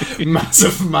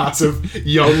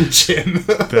young chin.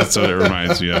 That's what it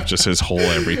reminds me of. Just his whole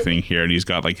everything here, and he's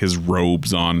got like his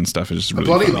robes on and stuff. It's just really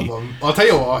bloody funny. love him. I'll tell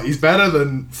you what, he's better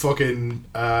than fucking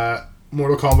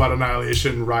Mortal Kombat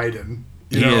Annihilation Raiden.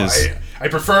 I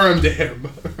prefer him to him.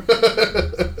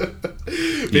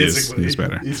 Basically, he's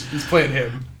better. He's playing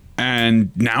him.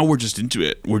 And now we're just into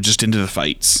it. We're just into the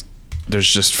fights.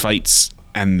 There's just fights,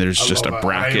 and there's just a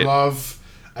bracket.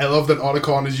 I love that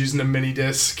Otacon is using a mini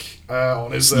disc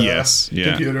on his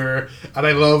computer, and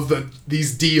I love that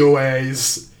these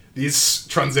DOAs, these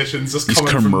transitions, just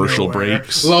coming commercial from nowhere.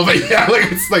 breaks. Love it, yeah,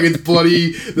 like it's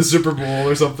bloody the Super Bowl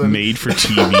or something. Made for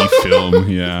TV film,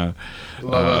 yeah.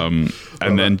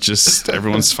 And then just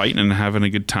everyone's fighting and having a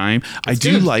good time. I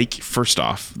do like, first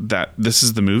off, that this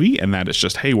is the movie and that it's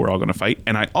just, hey, we're all going to fight.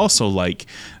 And I also like,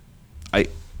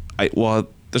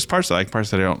 there's parts that I like,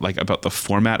 parts that I don't like about the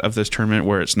format of this tournament,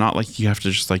 where it's not like you have to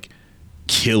just like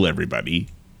kill everybody.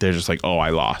 They're just like, oh, I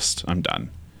lost, I'm done.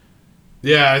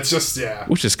 Yeah, it's just,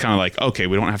 which is kind of like, okay,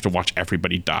 we don't have to watch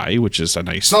everybody die, which is a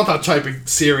nice... It's not that type of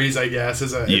series, I guess,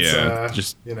 is it? Yeah,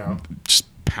 just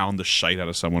pound the shite out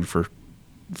of someone for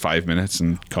 5 minutes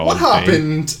and call what it a day.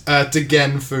 happened to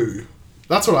Genfu?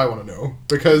 That's what I want to know,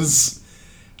 because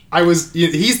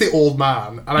he's the old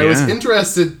man, and I was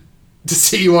interested to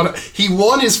see he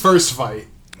won his first fight.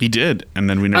 He did, and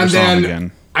then we never saw him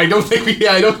again. I don't think we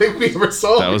ever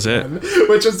saw him. That was again, it.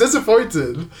 Which was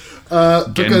disappointed.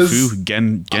 Because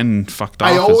Gen fucked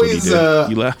off.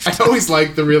 He left. I always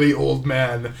like the really old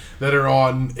men that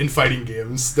are in fighting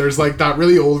games. There's like that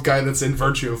really old guy that's in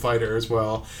Virtua Fighter as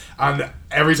well. And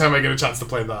every time I get a chance to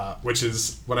play that, which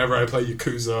is whenever I play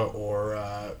Yakuza or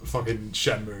fucking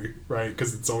Shenmue, right?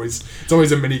 Because it's always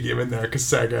a mini game in there. Because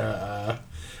Sega,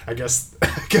 I guess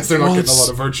they're not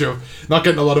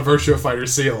getting a lot of Virtua Fighter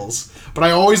sales. But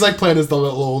I always like playing as the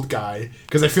little old guy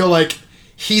because I feel like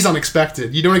he's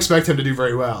unexpected. You don't expect him to do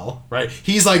very well, right?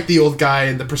 He's like the old guy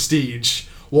in the Prestige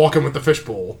walking with the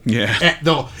fishbowl. Yeah.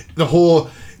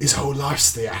 His whole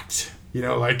life's the act. You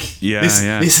know, like this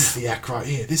is the act right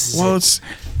here. This is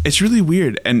it's really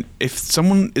weird. And if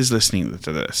someone is listening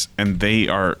to this and they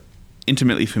are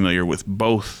intimately familiar with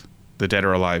both the Dead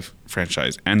or Alive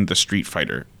franchise and the Street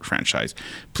Fighter franchise,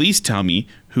 please tell me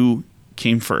who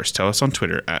came first. Tell us on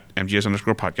Twitter at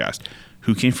MGS_podcast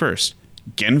who came first.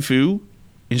 Genfu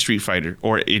in Street Fighter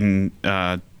or in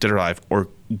Dead or Alive, or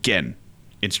Gen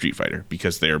in Street Fighter,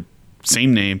 because they're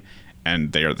same name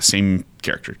and they are the same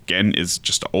character. Gen is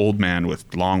just an old man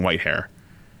with long white hair.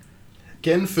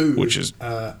 Genfu, which is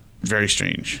very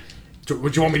strange.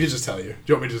 Would you want me to just tell you? Do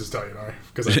you want me to just tell you now?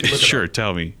 Sure,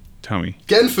 tell me.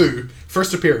 Genfu,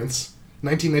 first appearance,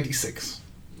 1996.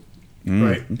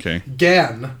 Right. Okay.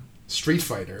 Gen, Street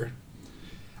Fighter,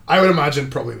 I would imagine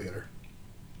probably later.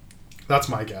 That's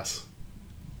my guess.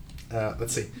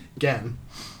 Let's see. Gen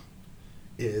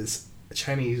is a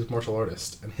Chinese martial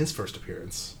artist, and his first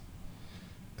appearance.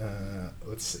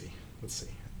 Let's see.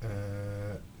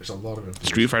 There's a lot of information.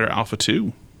 Street Fighter Alpha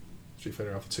 2. Street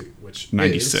Fighter Alpha 2, which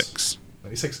 96.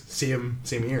 96. Same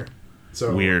year.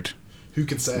 So weird. Who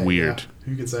can say? Weird. Yeah,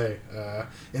 who can say?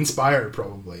 Inspired,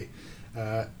 probably.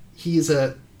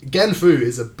 Genfu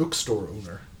is a bookstore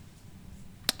owner.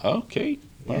 Okay.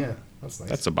 Well, yeah, that's nice.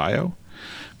 That's a bio.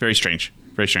 Very strange.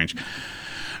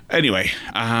 Anyway,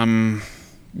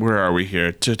 where are we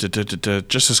here?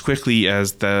 Just as quickly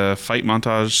as the fight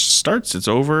montage starts, it's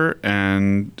over,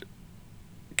 and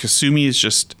Kasumi is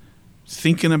just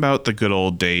thinking about the good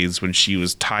old days when she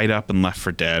was tied up and left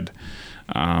for dead.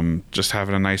 Just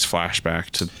having a nice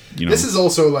flashback to, This is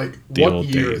also like, what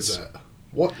year days. is it?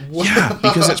 What? Yeah,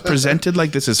 because it's presented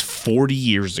like this is 40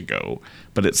 years ago,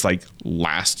 but it's like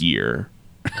last year.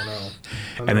 I know.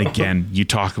 And again, you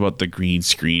talk about the green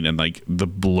screen and like the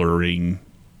blurring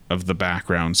of the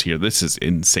backgrounds here. This is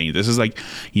insane. This is like,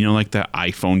 like the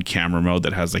iPhone camera mode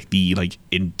that has like the like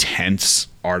intense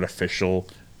artificial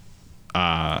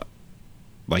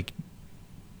like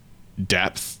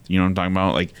depth. You know what I'm talking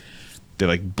about? Like they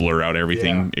like blur out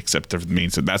everything except the main.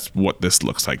 So that's what this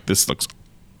looks like. This looks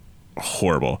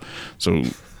horrible. So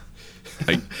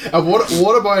like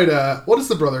what about what is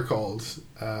the brother called?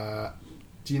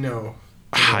 Do you know?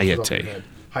 Hayate.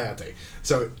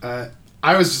 So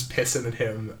I was just pissing at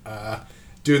him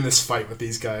doing this fight with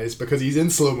these guys because he's in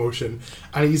slow motion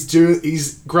and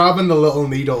he's grabbing the little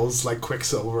needles like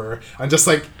Quicksilver and just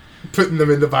like putting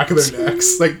them in the back of their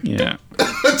necks, like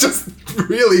just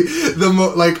really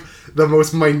the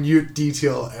most minute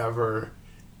detail ever.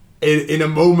 In a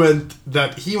moment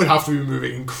that he would have to be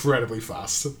moving incredibly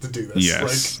fast to do this.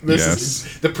 Yes. Like this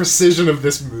is the precision of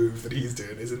this move that he's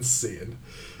doing is insane.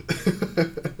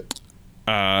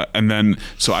 And then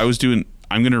so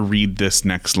I'm gonna read this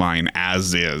next line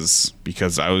as is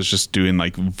because I was just doing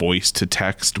like voice to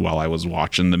text while I was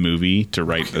watching the movie to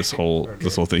write this whole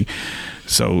thing.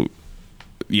 So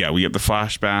yeah, we get the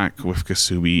flashback with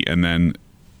Kasumi, and then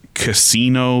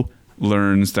Casino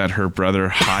learns that her brother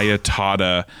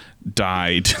Hayatada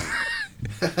died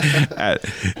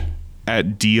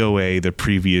at DOA the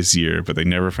previous year, but they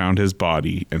never found his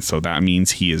body, and so that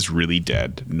means he is really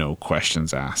dead. No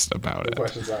questions asked about it. No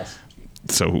questions asked.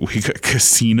 So we got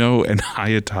Casino and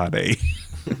Hayatade.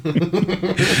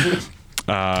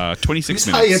 26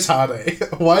 Who's minutes.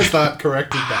 Hayatade? Why is that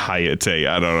corrected back? Hayate,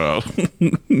 I don't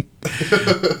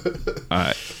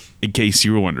know. In case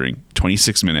you were wondering,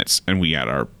 26 minutes, and we had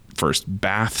our first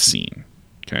bath scene.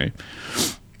 Okay.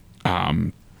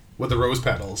 With the rose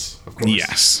petals, of course.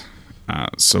 Yes.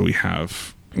 So we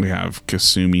have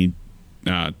Kasumi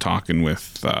talking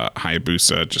with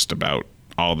Hayabusa just about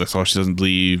all this. Oh, she doesn't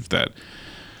believe that.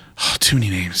 Oh, too many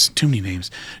names.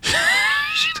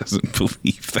 She doesn't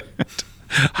believe that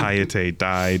Hayate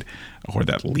died, or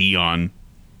that Leon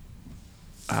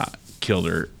killed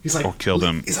her, or killed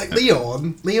him. He's like,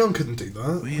 Leon couldn't do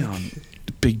that. Leon,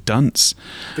 big dunce.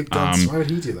 Why would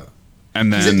he do that?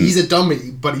 And then he's a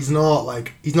dummy, but he's not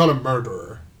a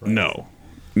murderer. Right? No.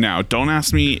 Now, don't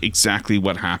ask me exactly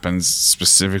what happens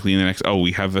specifically in the next. Oh,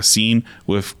 we have a scene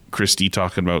with Christy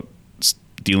talking about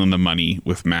stealing the money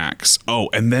with Max. Oh,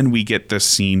 and then we get this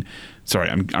scene. Sorry,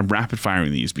 I'm rapid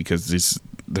firing these because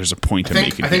there's a point to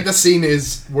make. I think the scene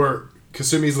is where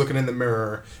Kasumi's looking in the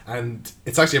mirror, and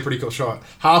it's actually a pretty cool shot.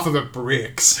 Half of it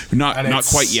breaks. Not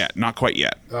quite yet. Not quite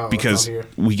yet. Oh, because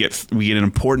we get an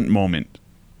important moment,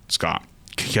 Scott.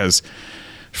 Because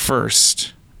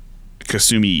first,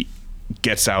 Kasumi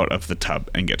gets out of the tub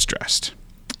and gets dressed,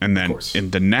 and then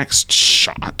in the next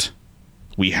shot,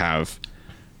 we have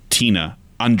Tina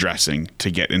undressing to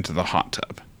get into the hot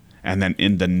tub. And then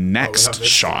in the next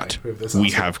shot, we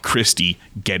have Christy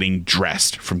getting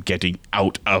dressed from getting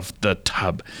out of the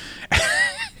tub.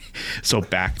 So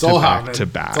back to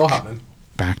back. It's all happening.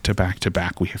 Back to back to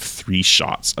back. We have 3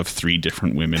 shots of 3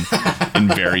 different women in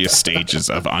various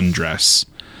stages of undress.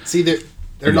 See,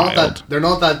 they're not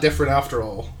that different after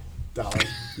all, darling.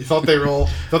 You thought they were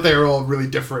all really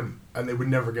different and they would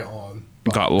never get on.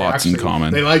 Got lots in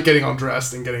common. They like getting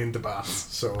undressed and getting into baths.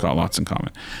 So got lots in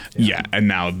common. Yeah, and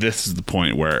now this is the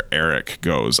point where Eric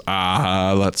goes,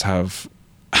 let's have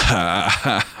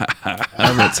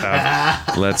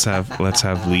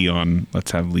Leon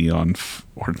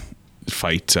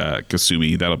fight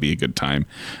Kasumi. That'll be a good time.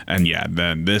 And yeah,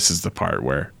 then this is the part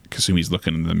where Kasumi's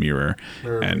looking in the mirror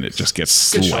and it just gets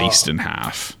sliced in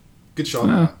half. Good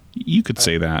shot. You could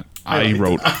say that. I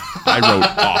wrote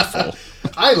awful.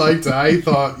 I liked it. I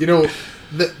thought,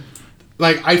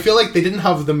 I feel like they didn't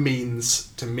have the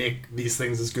means to make these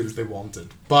things as good as they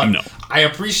wanted. But no. I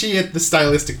appreciate the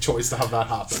stylistic choice to have that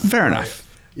happen. Fair enough.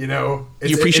 You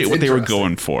appreciate what they were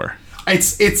going for.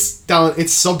 It's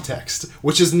subtext,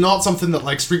 which is not something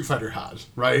that Street Fighter had,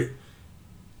 right?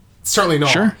 Certainly not.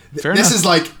 Sure. Fair this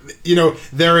enough.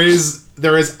 Is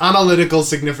there is analytical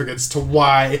significance to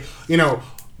why,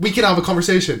 we can have a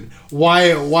conversation. Why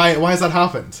has that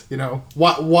happened?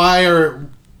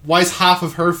 Why is half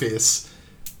of her face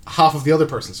half of the other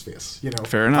person's face? You know,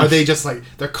 Fair enough. Are they just like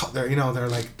they're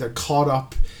caught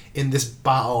up in this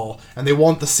battle and they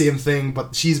want the same thing,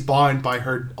 but she's bound by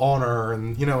her honor,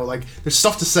 and you know, like there's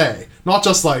stuff to say, not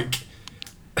just like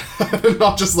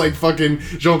fucking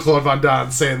Jean-Claude Van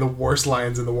Damme saying the worst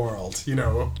lines in the world. You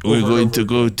know, we're going to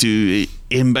go to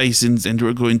M. Bison's and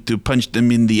we're going to punch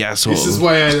them in the asshole. This is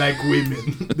why I like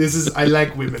women. I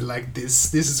like women like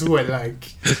this. This is who I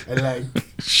like. I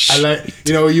like.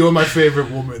 You know, you are my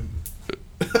favorite woman.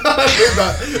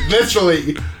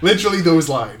 literally those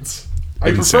lines.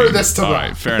 I prefer this to that.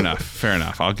 Right, fair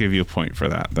enough. I'll give you a point for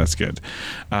that. That's good.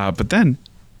 But then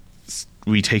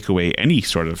we take away any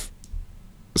sort of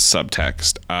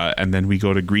subtext, and then we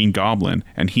go to Green Goblin,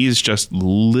 and he is just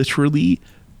literally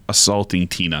assaulting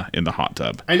Tina in the hot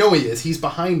tub. I know he is. He's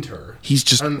behind her. He's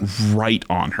just right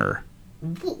on her.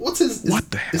 What's his? What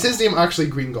the hell? Is his name actually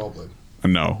Green Goblin?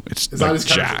 No, it's like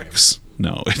Jax.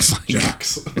 No, it's like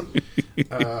Jax.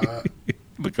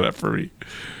 Look it up for me.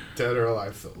 Dead or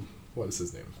Alive film. What is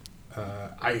his name?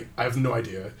 I have no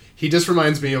idea. He just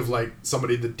reminds me of like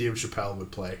somebody that Dave Chappelle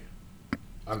would play.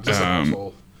 I'm just an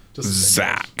asshole.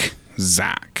 Zach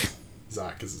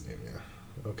is his name, yeah.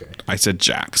 Okay. I said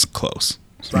Jax, close.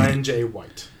 Brian J.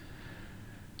 White.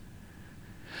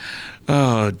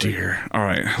 Oh dear. All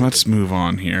right, let's move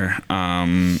on here.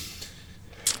 And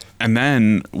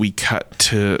then we cut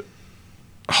to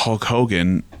Hulk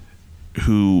Hogan,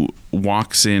 who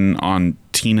walks in on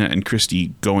Tina and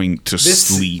Christy going to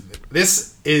sleep.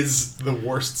 This is the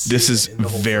worst scene. This is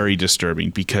very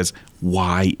disturbing, because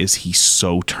why is he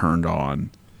so turned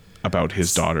on about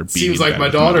his daughter being Seems like my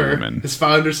daughter has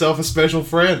found herself a special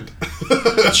friend.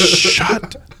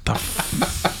 Shut the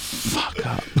fuck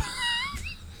up.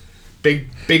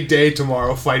 Big day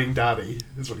tomorrow, fighting daddy,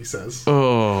 is what he says.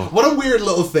 Oh. What a weird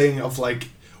little thing of like,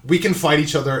 we can fight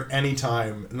each other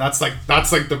anytime, and that's like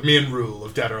the main rule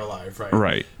of Dead or Alive, right?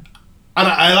 Right. And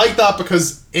I like that,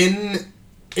 because in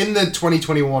the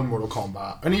 2021 Mortal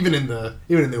Kombat, and even in the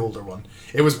older one,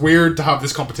 it was weird to have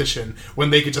this competition when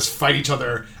they could just fight each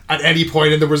other at any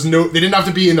point, and they didn't have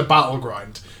to be in the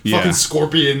battleground. Yeah. Fucking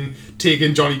Scorpion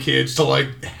taking Johnny Cage to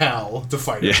like hell to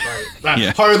fight it, right?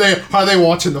 Yeah. How are they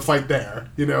watching the fight there?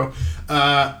 You know,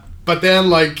 but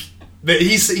then like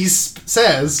he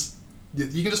says.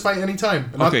 You can just fight anytime.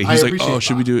 And okay, he's like, "Oh,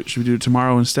 should we do it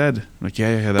tomorrow instead?" Like,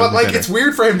 yeah. But like, it's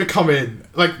weird for him to come in.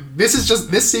 Like, this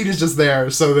scene is just there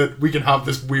so that we can have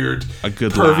this weird,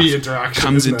 good pervy laugh. interaction.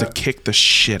 Comes in to kick the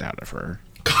shit out of her.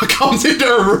 Comes into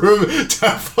her room to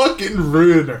fucking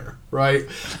ruin her, right?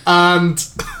 And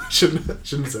shouldn't have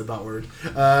said that word.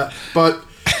 But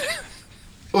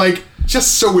like,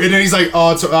 just so weird. And he's like,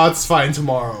 "Oh, it's fine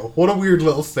tomorrow." What a weird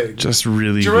little thing. Just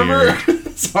really. Do you remember?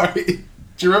 Weird. Sorry.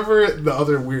 Do you remember the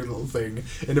other weird little thing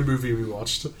in a movie we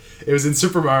watched? It was in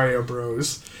Super Mario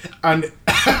Bros. And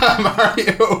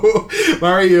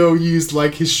Mario used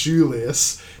like his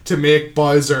shoelace to make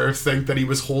Bowser think that he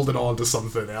was holding on to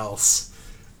something else.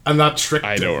 And that tricked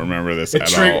him. I don't remember this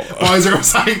at all. Bowser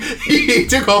was like, he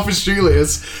took off his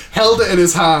shoelace, held it in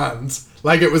his hand,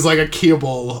 like it was like a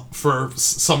cable for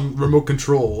some remote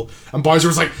control. And Bowser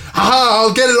was like, "Aha,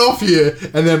 I'll get it off you."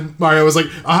 And then Mario was like,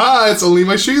 "Aha, it's only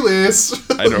my shoelace."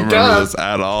 I don't remember this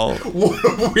at all. What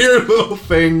a weird little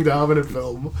thing to have in a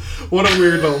film. What a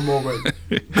weird little moment.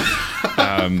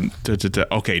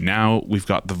 Okay, now we've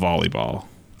got the volleyball.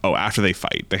 Oh, after they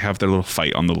fight, they have their little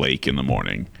fight on the lake in the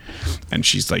morning. And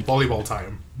she's like... volleyball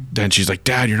time. Then she's like,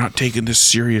 "Dad, you're not taking this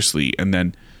seriously." And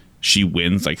then she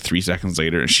wins like 3 seconds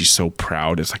later, and she's so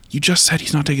proud. It's like, you just said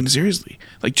he's not taking it seriously,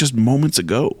 like just moments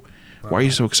ago. Why are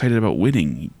you so excited about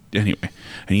winning? Anyway,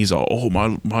 and he's all, "Oh,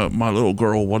 my little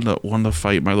girl won the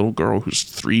fight. My little girl who's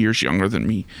 3 years younger than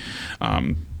me."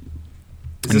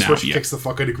 Is this where she kicks the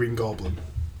fuck out of Green Goblin?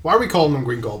 Why are we calling him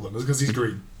Green Goblin? Is it because he's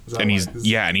green? And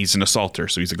he's an assaulter,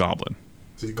 so he's a goblin.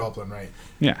 So he's a goblin, right?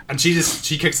 Yeah. And she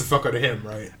kicks the fuck out of him,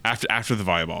 right? After the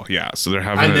volleyball, yeah. So they're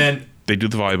having they do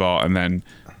the volleyball, and then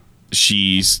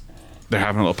they're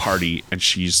having a little party, and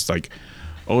she's like,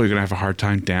 "Oh, you're gonna have a hard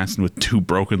time dancing with 2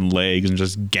 broken legs," and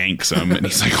just ganks him. And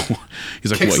he's like, Kicks "What?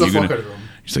 the fuck out of him.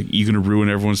 He's like, "You gonna ruin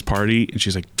everyone's party?" And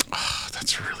she's like, "Oh,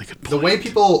 that's a really good point." The way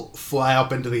people fly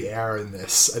up into the air in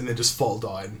this and then just fall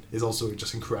down is also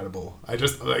just incredible. I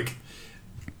just like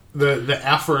the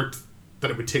effort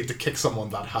that it would take to kick someone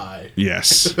that high.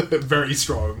 Yes. Very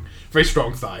strong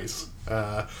thighs.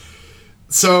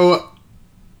 So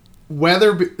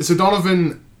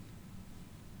Donovan,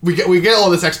 we get all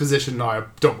this exposition now,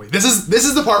 don't we? This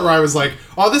is the part where I was like,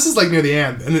 "Oh, this is like near the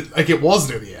end," and it was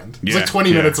near the end. It's like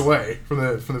 20 minutes away from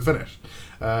the finish.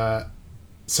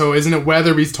 So isn't it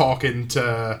Weatherby's talking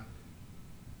to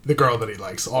the girl that he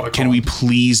likes. Otacon. Can we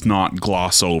please not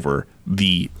gloss over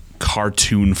the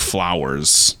cartoon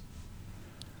flowers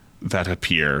that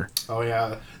appear? Oh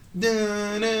yeah.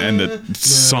 And the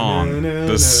song.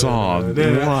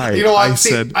 Why? You know what?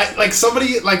 said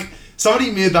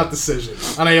Somebody made that decision,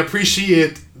 and I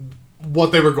appreciate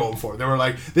what they were going for. They were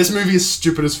like, "This movie is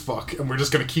stupid as fuck, and we're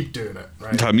just gonna keep doing it."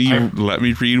 Right? Let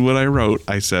me read what I wrote.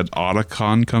 I said,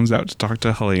 Otacon comes out to talk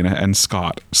to Helena and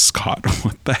Scott. Scott,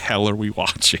 what the hell are we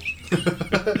watching?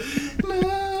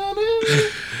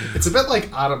 It's a bit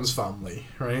like Addams Family,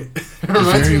 right? It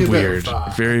reminds me a bit of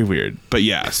that. Very weird. But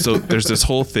yeah, so there's this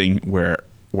whole thing where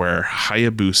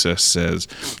Hayabusa says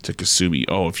to Kasumi,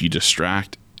 "Oh, if you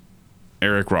distract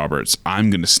Eric Roberts, I'm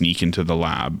going to sneak into the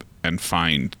lab and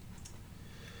find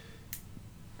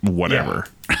whatever."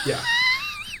 Yeah.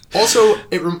 Also,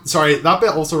 that bit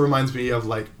also reminds me of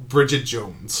like Bridget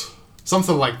Jones,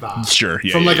 something like that. Sure,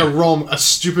 yeah. From yeah. a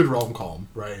stupid rom-com,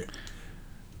 right?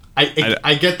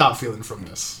 I get that feeling from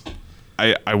this.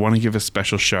 I want to give a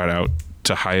special shout out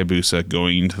to Hayabusa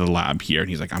going into the lab here, and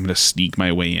he's like, "I'm going to sneak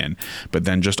my way in," but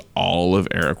then just all of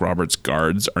Eric Roberts'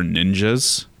 guards are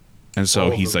ninjas, and so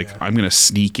he's like, "I'm going to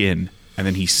sneak in," and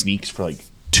then he sneaks for like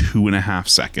 2.5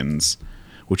 seconds,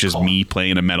 which is me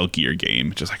playing a Metal Gear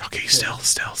game, just like, okay,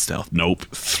 stealth, nope,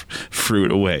 threw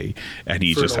it away, and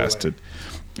he just has to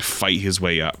fight his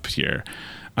way up here.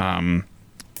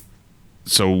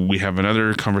 So we have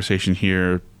another conversation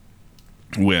here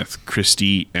with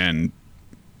Christy and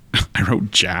I wrote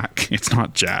Jack. It's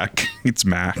not Jack. It's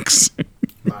Max.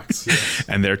 Max, yes.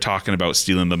 And they're talking about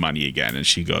stealing the money again. And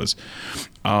she goes,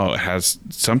 "Oh, it has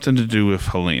something to do with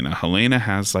Helena. Helena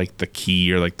has like the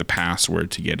key or like the password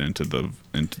to get into the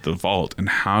vault. And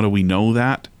how do we know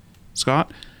that,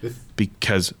 Scott?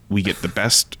 Because we get the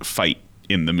best fight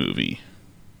in the movie.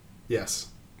 Yes.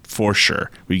 For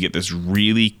sure. We get this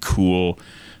really cool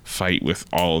fight with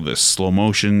all of this slow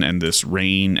motion and this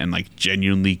rain and like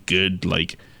genuinely good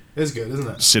like it's good, isn't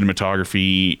it?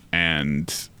 Cinematography and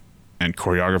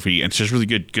choreography, and it's just really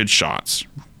good shots.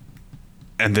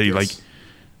 And they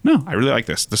no, I really like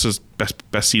this. This is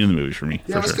best scene in the movie for me.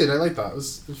 Yeah, it was good. I like that. It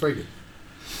was very good.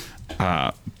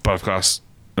 But of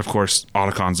course,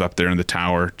 Otacon's up there in the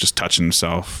tower, just touching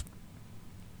himself,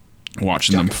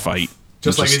 watching them fight.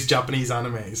 Just like his Japanese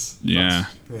animes. Yeah.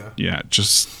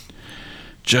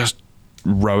 Just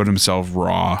rubbing himself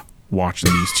raw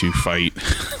watching these two fight.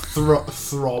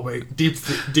 Throbbing, deep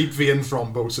vein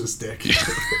thrombosis dick.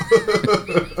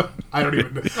 I don't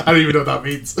even know what that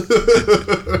means.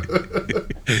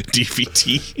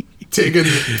 DVT.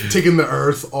 Taking the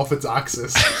Earth off its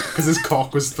axis because his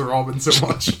cock was throbbing so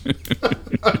much.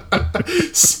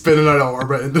 Spinning out of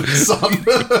orbit into the sun.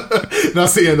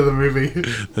 That's the end of the movie.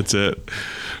 That's it.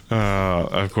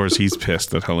 Of course, he's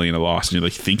pissed that Helena lost, and you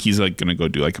think he's like gonna go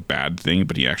do like a bad thing,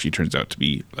 but he actually turns out to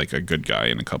be like a good guy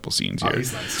in a couple scenes here.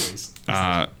 He's nice.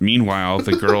 Meanwhile,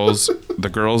 the girls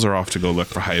are off to go look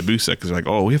for Hayabusa because they're like,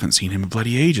 "Oh, we haven't seen him in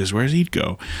bloody ages. Where's he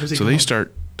go?" They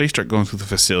start going through the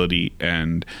facility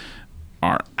and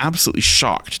are absolutely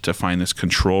shocked to find this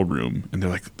control room, and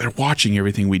they're watching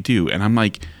everything we do, and I'm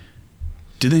like,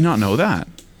 did they not know that?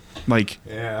 Like,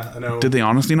 yeah, I know. Did they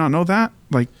honestly not know that?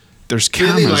 Like, there's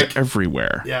cameras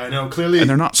everywhere. Yeah, I know. Clearly, and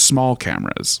they're not small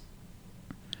cameras.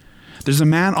 There's a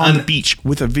man on the beach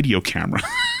with a video camera.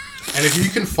 And if you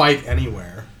can fight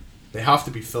anywhere, they have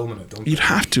to be filming it, don't they? You'd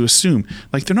have to assume,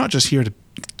 like, they're not just here to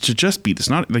just beat this.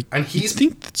 Not like, and you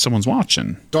think that someone's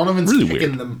watching. Donovan's really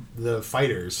picking weird. the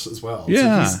fighters as well.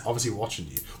 Yeah, so he's obviously watching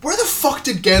you. Where the fuck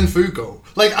did Genfu go?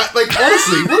 Like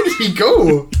honestly, where did he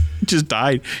go? He just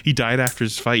died. He died after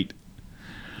his fight.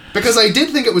 Because I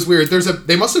did think it was weird.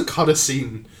 They must have cut a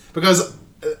scene because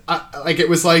it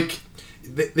was like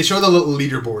they show the little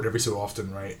leaderboard every so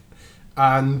often, right?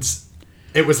 And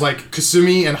it was like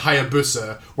Kasumi and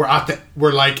Hayabusa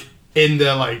were like in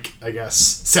the like I guess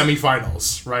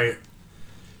semifinals, right?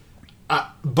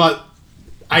 But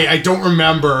I don't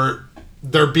remember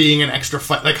there being an extra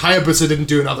fight. Like Hayabusa didn't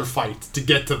do another fight to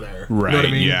get to there. Right. You know what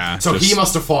I mean? Yeah. So he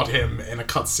must have fought him in a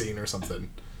cutscene or something.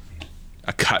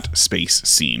 A cut space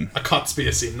scene. A cut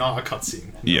space scene, not a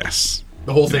cutscene. No. Yes.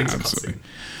 The whole thing's a cutscene.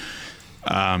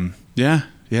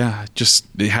 Yeah. Just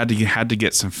they had to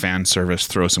get some fan service,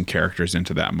 throw some characters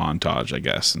into that montage, I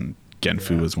guess, and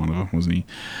Genfu was one of them, wasn't he?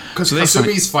 Because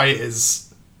Kasumi's fight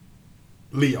is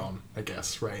Leon, I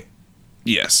guess, right?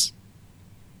 Yes.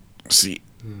 See,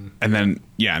 and then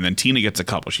Tina gets a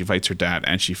couple. She fights her dad,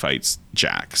 and she fights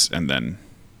Jax, and then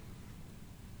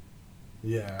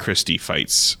Christy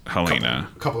fights Helena.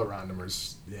 A couple of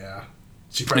randomers, yeah.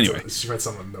 She fights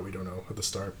someone that we don't know at the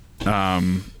start.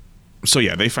 So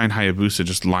yeah, they find Hayabusa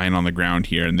just lying on the ground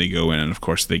here, and they go in, and of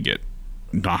course they get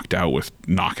knocked out with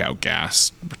knockout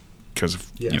gas because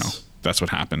of, that's what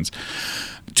happens.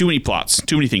 Too many plots,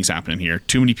 too many things happening here.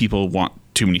 Too many people want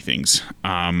too many things.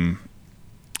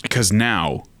 Because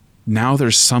now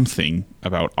there's something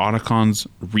about Otacon's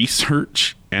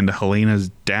research and Helena's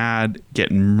dad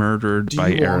getting murdered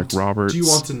by Eric Roberts. Do you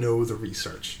want to know the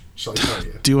research? Shall I tell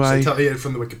you? Shall I tell you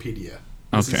from the Wikipedia?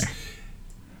 Okay.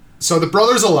 So the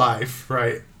brother's alive,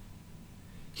 right?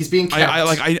 He's being kept.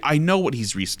 I know what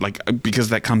he's because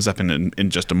that comes up in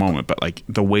just a moment. But like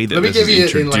the way that this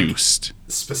is introduced,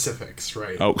 specifics,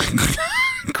 right? Oh,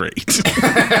 great! Just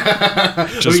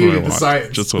what I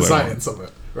want. Just what I want. Science of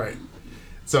it, right?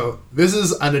 So this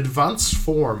is an advanced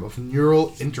form of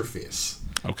neural interface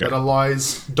that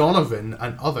allows Donovan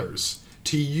and others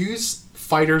to use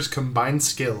fighters' combined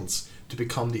skills to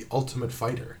become the ultimate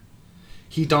fighter.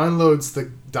 He downloads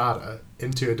the data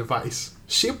into a device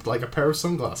shaped like a pair of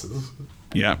sunglasses.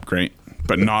 Yeah, great.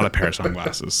 But not a pair of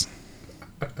sunglasses.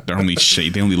 They're only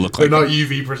shade. They only look They're like... not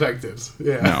UV protected.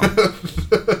 Yeah. No.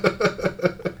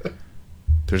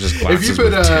 They're just glasses if you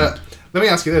put, with tint. Let me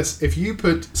ask you this. If you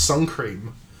put sun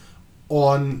cream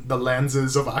on the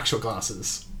lenses of actual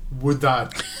glasses, would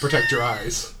that protect your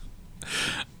eyes?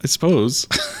 I suppose.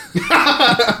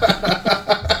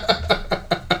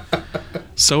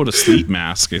 Soda sleep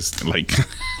mask is like...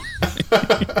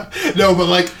 No, but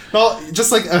like not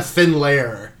just like a thin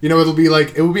layer. You know, it will be a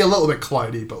little bit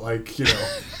cloudy, but like, you know,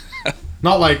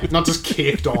 not just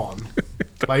caked on.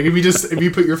 Like if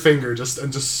you put your finger just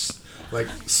like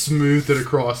smoothed it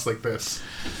across like this.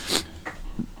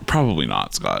 Probably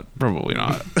not, Scott. Probably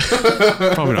not.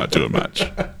 Probably not doing much.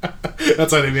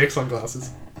 That's how they make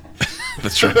sunglasses.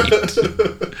 That's right.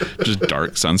 Just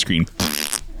dark sunscreen.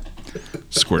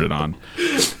 Squirt it on.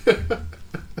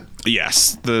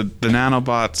 Yes, the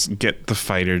nanobots get the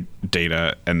fighter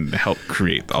data and help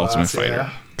create the ultimate fighter.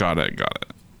 Yeah. Got it.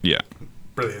 Yeah.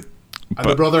 Brilliant. And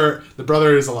the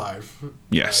brother is alive.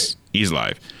 Yes, right? He's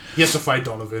alive. He has to fight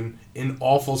Donovan in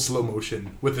awful slow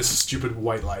motion with this stupid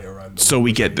white light around him. So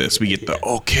we get this. We get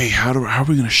how are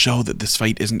we going to show that this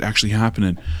fight isn't actually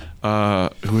happening?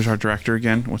 Who is our director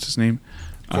again? What's his name?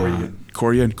 Corey.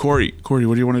 Corey,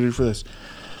 what do you want to do for this?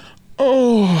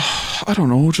 Oh, I don't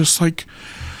know. Just like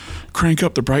crank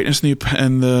up the brightness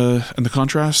and the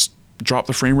contrast, drop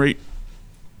the frame rate,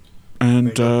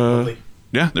 and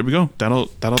yeah, there we go. That'll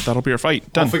be our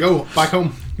fight. Done. Off we go. Back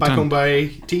home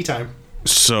by tea time.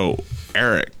 So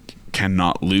Eric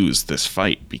cannot lose this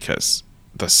fight because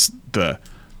the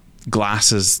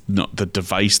glasses, the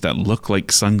device that look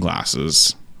like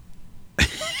sunglasses,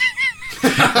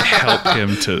 help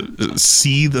him to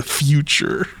see the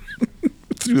future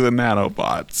through the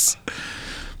nanobots.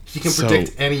 He can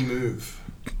predict any move,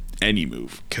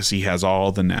 because he has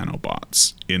all the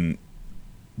nanobots in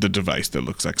the device that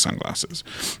looks like sunglasses.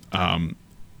 And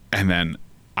then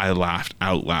I laughed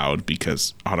out loud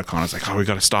because Otacon is like, we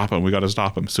got to stop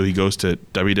him. So he goes to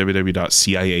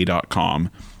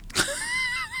www.cia.com.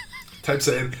 Types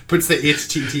it in, puts the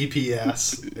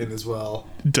HTTPS in as well.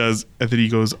 And then he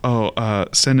goes,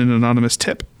 send an anonymous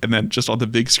tip. And then just on the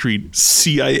big screen,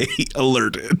 CIA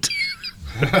alerted.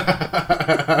 We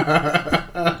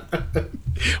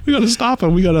got to stop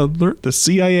him. We got to alert the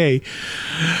CIA.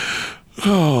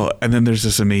 And then there's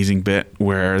this amazing bit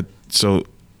where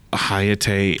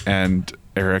Hayate and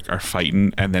Eric are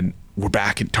fighting, and then we're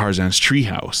back in Tarzan's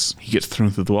treehouse. He gets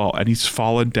thrown through the wall, and he's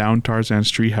fallen down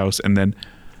Tarzan's treehouse, and then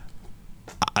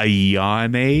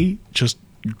Ayane just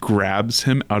grabs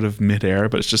him out of midair,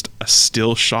 but it's just a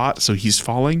still shot. So he's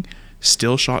falling,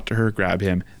 still shot to her, grab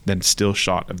him, then still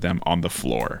shot of them on the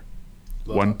floor.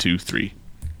 Love 1, 2, 3.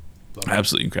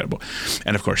 Absolutely incredible.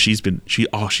 And of course she's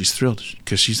thrilled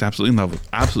because she's absolutely in love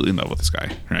with this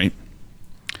guy, right?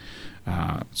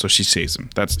 So she saves him.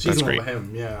 That's great. She's in love with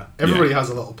him, yeah. Everybody has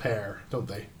a little pair, don't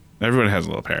they? Everyone has a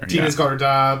little pair. Tina's got her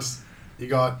dad. You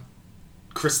got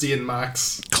Christy and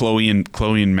Max. Chloe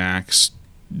and Max.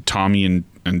 Tommy and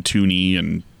Toonie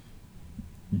and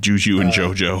Juju and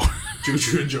Jojo.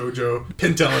 Juju and Jojo.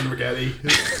 Pintel and Rigetti.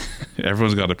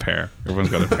 Everyone's got a pair.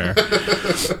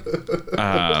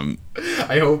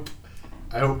 I hope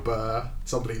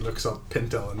somebody looks up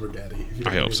Pintel and Rigetti.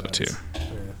 I hope so too.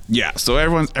 Yeah, so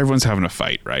everyone's having a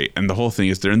fight, right? And the whole thing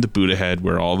is they're in the Buddha head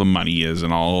where all the money is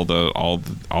and all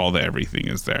the everything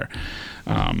is there.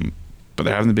 But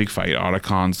they're having the big fight.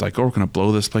 Otacon's like, we're gonna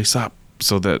blow this place up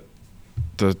so that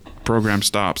the program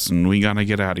stops and we gotta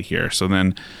get out of here. So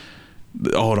then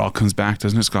it all comes back,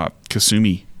 doesn't it, Scott?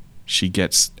 Kasumi, she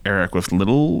gets Eric with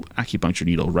little acupuncture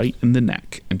needle right in the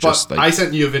neck, and just I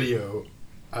sent you a video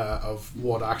of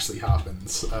what actually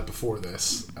happens before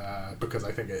this, because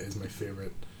I think it is my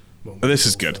favorite moment. This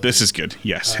is good. This is good.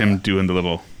 Yes, him doing the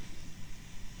little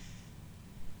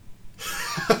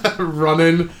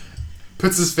running,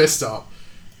 puts his fist up,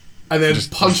 and then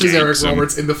Just punches Eric yanks him.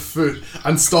 Roberts in the foot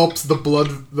and stops the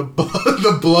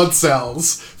blood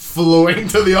cells flowing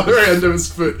to the other end of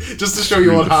his foot, just to show you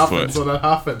Through what the happens foot. when it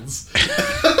happens.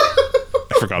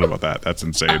 I forgot about that. That's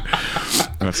insane.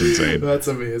 That's insane. That's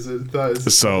amazing.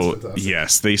 That's So fantastic.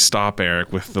 yes, they stop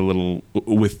Eric with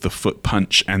the foot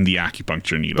punch and the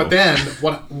acupuncture needle. But then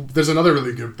there's another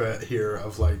really good bit here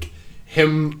of like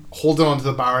him holding onto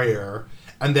the barrier,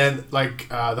 and then like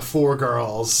the four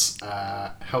girls,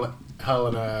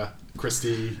 Helena,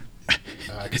 Christy,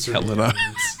 Kasumi, Helena.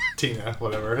 and Tina,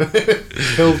 whatever,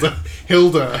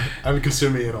 Hilda, and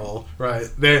Kasumi and all, right?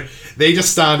 They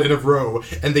just stand in a row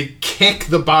and they kick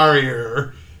the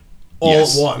barrier all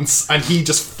Yes. at once, and he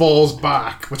just falls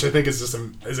back, which I think is just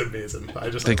is amazing.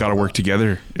 they got to work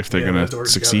together if they're Yeah, they have to gonna work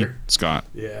succeed. together. Scott,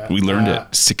 Yeah. we learned it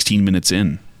 16 minutes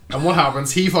in. And what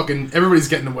happens? Everybody's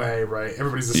getting away, right?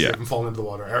 Everybody's escaping, Yeah. falling into the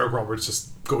water. Eric Roberts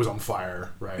just goes on fire,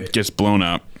 right? Gets blown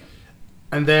up.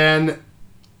 And then,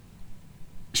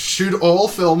 should all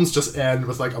films just end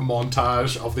with like a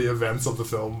montage of the events of the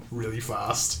film really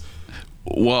fast?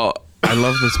 Well, I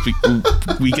love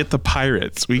this. We get the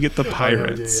pirates. We get the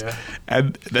pirates. yeah.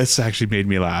 And this actually made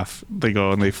me laugh. They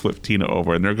go and they flip Tina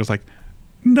over, and they're just like,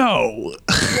 no.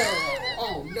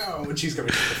 Oh no! And she's gonna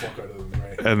kick the fuck out of them,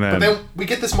 right? And then- but then we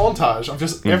get this montage of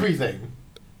just everything.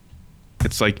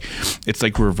 It's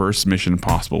like reverse Mission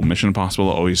Impossible. Mission Impossible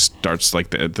always starts like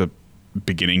the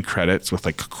beginning credits with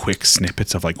like quick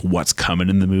snippets of like what's coming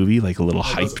in the movie, like a little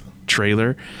hype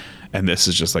trailer. And this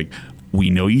is just like, we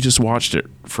know you just watched it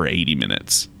for 80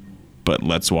 minutes, but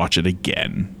let's watch it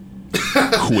again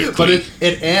quickly. But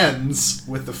it ends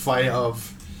with the fight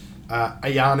of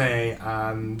Ayane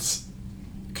and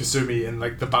Kasumi in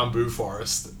like the bamboo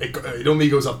forest. It only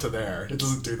goes up to there. It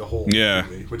doesn't do the whole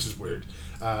movie, which is weird.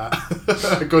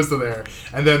 It goes to there,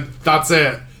 and then that's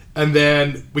it. And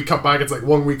then we cut back. It's like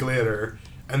 1 week later,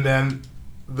 and then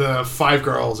the five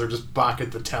girls are just back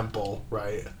at the temple,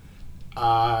 right?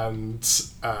 And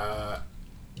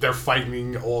they're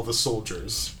fighting all the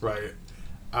soldiers, right?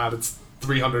 And it's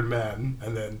 300 men,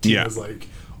 and then Tina's like,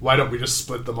 "Why don't we just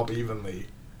split them up evenly?"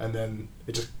 And then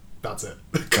that's it.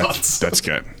 That's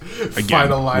good. Again,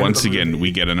 Final line of once the again, movie.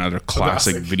 we get another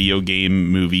classic Fantastic. video game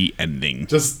movie ending.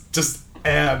 Just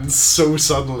ends so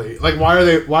suddenly. Like, why are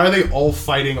they all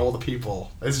fighting all the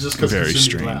people? It's just because Very Kasumi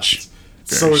strange. left.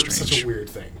 Very It's such strange. a weird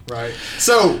thing, right?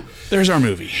 So There's our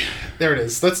movie. there it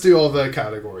is. Let's do all the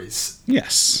categories.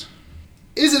 Yes,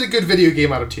 Is it a good video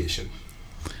game adaptation?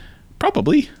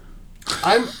 probably.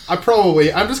 I'm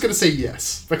just gonna say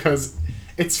yes, because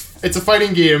it's a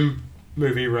fighting game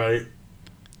movie, right?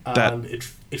 And it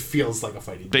feels like a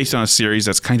fighting game. Based on a series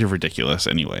that's kind of ridiculous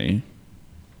anyway.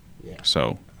 Yeah.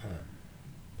 So, So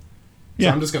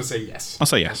yeah. I'm just gonna say yes. I'll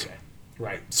say yes. Okay.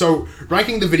 Right. So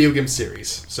ranking the video game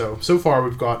series. So far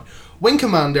we've got Wing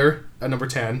Commander at number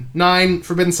 10, 9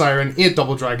 Forbidden Siren, 8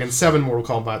 Double Dragon, 7 Mortal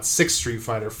Kombat, 6 Street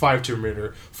Fighter, 5 Tomb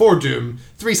Raider, 4 Doom,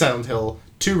 3 Silent Hill,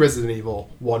 2 Resident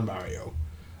Evil, 1 Mario.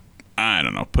 I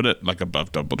don't know. Put it like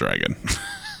above Double Dragon.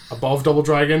 Above Double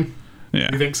Dragon? Yeah,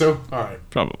 You think so? Alright.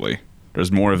 probably.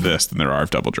 There's more of this than there are of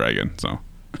Double Dragon. So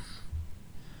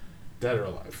Dead or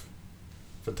Alive.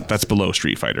 Fantastic. that's below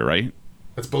Street Fighter, right?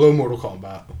 That's below Mortal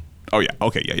Kombat. Oh yeah.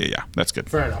 Okay. Yeah. That's good.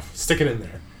 Fair enough. Stick it in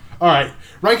there. Alright.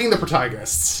 Ranking the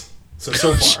protagonists. So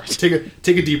far.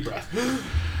 Take a deep breath.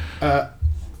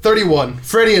 31,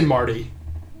 Freddy and Marty.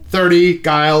 30,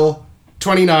 Guile.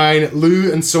 29,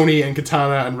 Lou and Sony and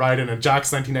Katana and Raiden and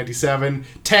Jax 1997.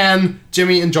 10,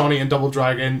 Jimmy and Johnny and Double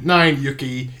Dragon. 9,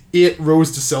 Yuki. 8,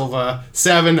 Rose de Silva.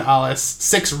 7, Alice.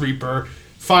 6, Reaper.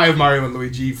 5, Mario and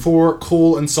Luigi. 4,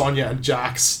 Cole and Sonya and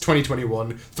Jax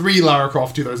 2021. 3, Lara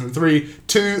Croft 2003.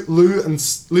 2, Lou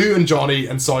and Johnny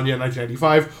and Sonya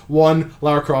 1995. 1,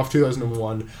 Lara Croft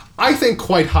 2001. I think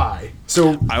quite high.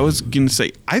 So I was gonna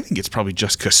say I think it's probably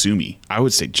just Kasumi. I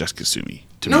would say just Kasumi.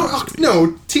 To be honest with you.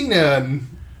 no, Tina and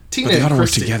But they gotta work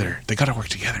Christy. together. They gotta work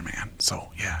together, man. So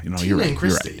yeah, you're Tina right. and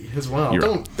Christy You're right. as well.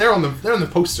 You're They're on the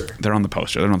poster. They're on the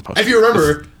poster. If you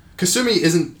remember, Kasumi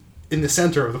isn't in the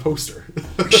center of the poster.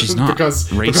 She's not.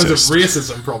 because of Racist.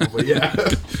 racism, probably. Yeah.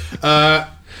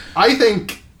 I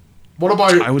think. What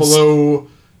about I would below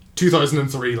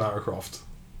 2003 Lara Croft?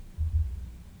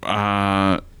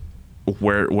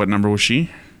 What number was she?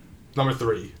 Number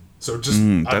 3. So just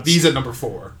that's- these at number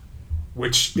 4,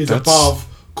 which is That's- above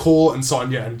Cole and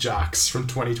Sonya and Jax from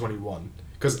 2021.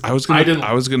 Because I was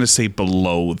gonna say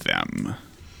below them.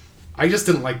 I just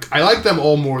didn't like... I liked them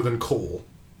all more than Cole.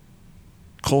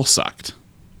 Cole sucked.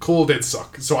 Cole did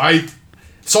suck. So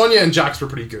Sonya and Jax were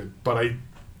pretty good, but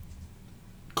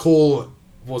Cole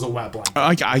was a wet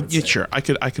blanket. Sure. I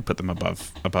could put them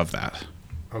above that.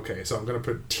 Okay, so I'm gonna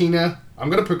put Tina. I'm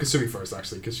gonna put Kasumi first,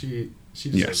 actually, because she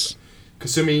deserves it.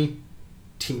 Kasumi,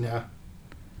 Tina,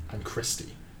 and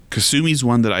Christy. Kasumi's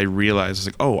one that I realized,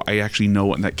 like, oh, I actually know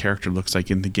what that character looks like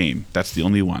in the game. That's the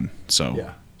only one. So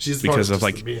yeah, she's because of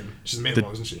like she's the main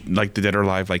one, isn't she? Like the Dead or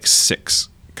Alive 6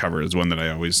 cover is one that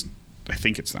I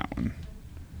think it's that one.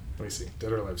 Let me see.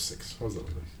 Dead or Alive 6. What was that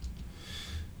like?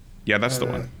 Yeah, that's the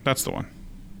one. That's the one.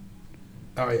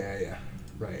 Oh yeah.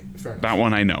 Right. Fair enough. That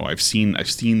one I know. I've seen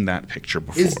that picture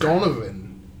before. Is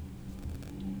Donovan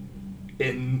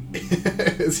in?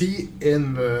 Is he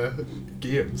in the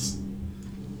games?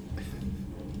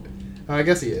 I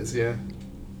guess he is. Yeah.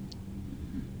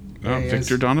 Oh,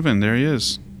 Victor Donovan. There he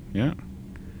is. Yeah.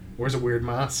 Wears a weird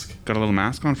mask. Got a little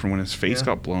mask on from when his face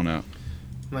got blown up.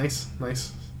 Nice.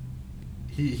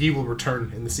 He will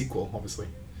return in the sequel, obviously.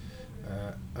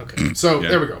 Okay, so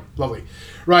there we go. Lovely.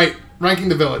 Right, ranking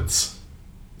the villains.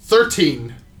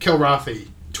 13, Kilrathi.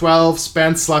 12,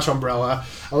 Spence/Umbrella.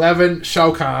 11,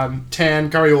 Shao Kahn. 10,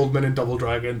 Gary Oldman in Double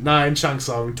Dragon. 9, Shang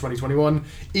Tsung 2021.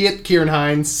 8, Kieran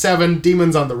Hines. 7,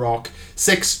 Demons on the Rock.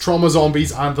 6, Trauma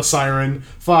Zombies and the Siren.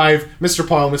 5, Mr.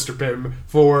 Pyle, Mr. Pym.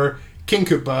 4, King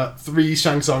Koopa. 3,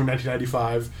 Shang Tsung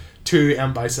 1995. 2,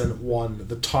 M. Bison. 1,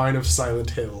 The Town of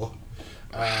Silent Hill.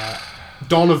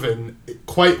 Donovan,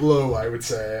 quite low, I would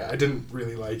say. I didn't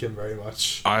really like him very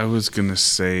much. I was gonna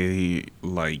say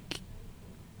like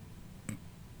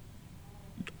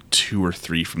 2 or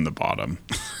 3 from the bottom.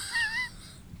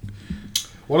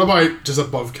 What about just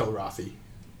above Kilrathi?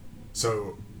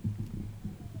 So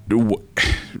tell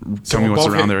me what's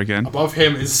around there again. Above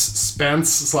him is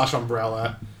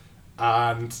Spence/Umbrella,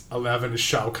 and 11 is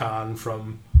Shao Kahn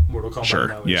from Mortal Kombat. Sure,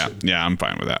 Annihilation. yeah, I'm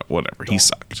fine with that. Whatever, he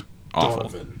sucked. Awful.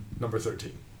 Donovan, number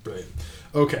 13. Brilliant.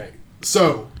 Okay,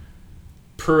 so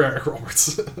per Eric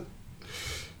Roberts,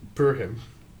 per him.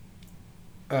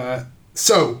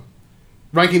 So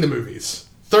ranking the movies: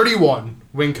 31,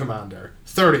 Wing Commander;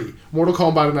 30, Mortal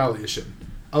Kombat Annihilation;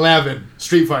 11,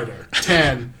 Street Fighter;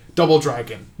 10, Double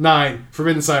Dragon; 9,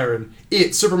 Forbidden Siren;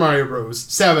 8, Super Mario Bros;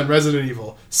 7, Resident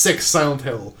Evil; 6, Silent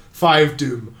Hill; 5,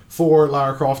 Doom; 4,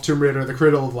 Lara Croft Tomb Raider: The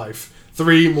Cradle of Life;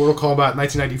 3, Mortal Kombat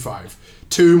 1995;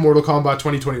 2, Mortal Kombat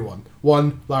 2021;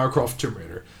 1, Lara Croft Tomb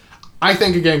Raider. I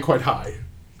think, again, quite high.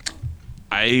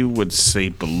 I would say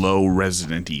below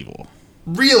Resident Evil.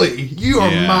 Really? You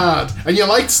are mad. And you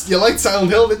liked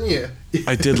Silent Hill, didn't you?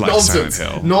 I did like Silent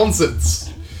Hill.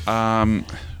 Nonsense.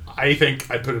 I think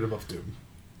I'd put it above Doom.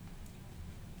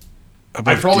 I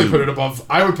would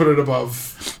put it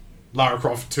above Lara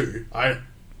Croft 2.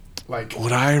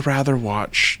 Would I rather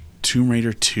watch Tomb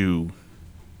Raider 2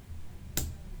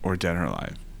 or Dead or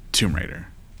Alive? Tomb Raider.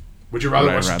 Would you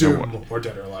rather watch Doom or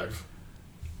Dead or Alive?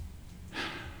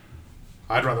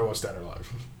 I'd rather watch Dead or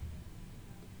Alive.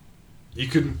 You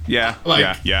couldn't. Yeah.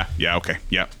 Okay.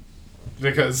 Yeah.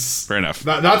 Because fair enough.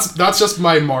 That's just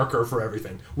my marker for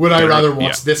everything. Would I rather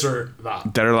watch this or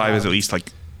that? Dead or Alive is at least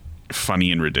like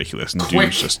funny and ridiculous, and quick,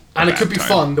 Doom's just and it could be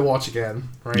fun to watch again.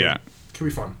 Right? Yeah, it could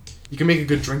be fun. You can make a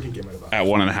good drinking game out of that. At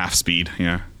 1.5 speed.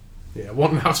 Yeah. Yeah,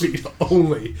 1.5 speed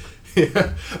only.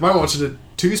 Yeah, might watch it at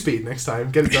 2 speed next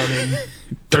time. Get it done in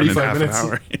 35 minutes.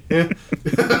 Yeah.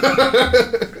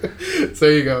 So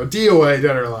there you go. DOA,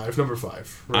 Dead or Alive, number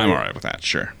 5. Right? I'm alright with that.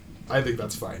 Sure. I think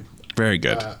that's fine. Very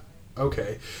good.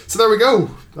 Okay, so there we go.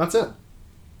 That's it.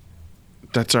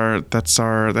 That's our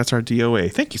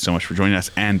DOA. Thank you so much for joining us.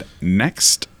 And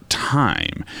next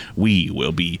time we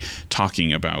will be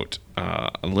talking about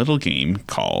a little game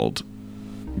called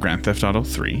Grand Theft Auto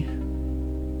 3.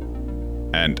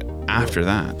 And after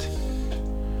that,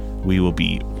 we will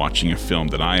be watching a film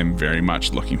that I am very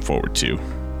much looking forward to.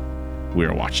 We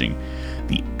are watching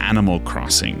the Animal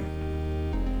Crossing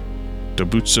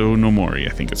Dobutsu no Mori,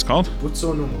 I think it's called.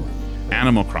 Dobutsu no Mori.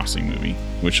 Animal Crossing movie,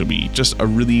 which will be just a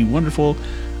really wonderful,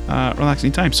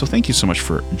 relaxing time. So thank you so much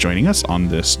for joining us on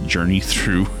this journey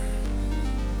through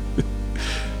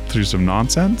some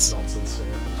nonsense.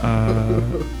 Yeah.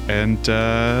 And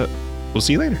we'll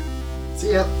see you later.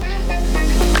 See ya.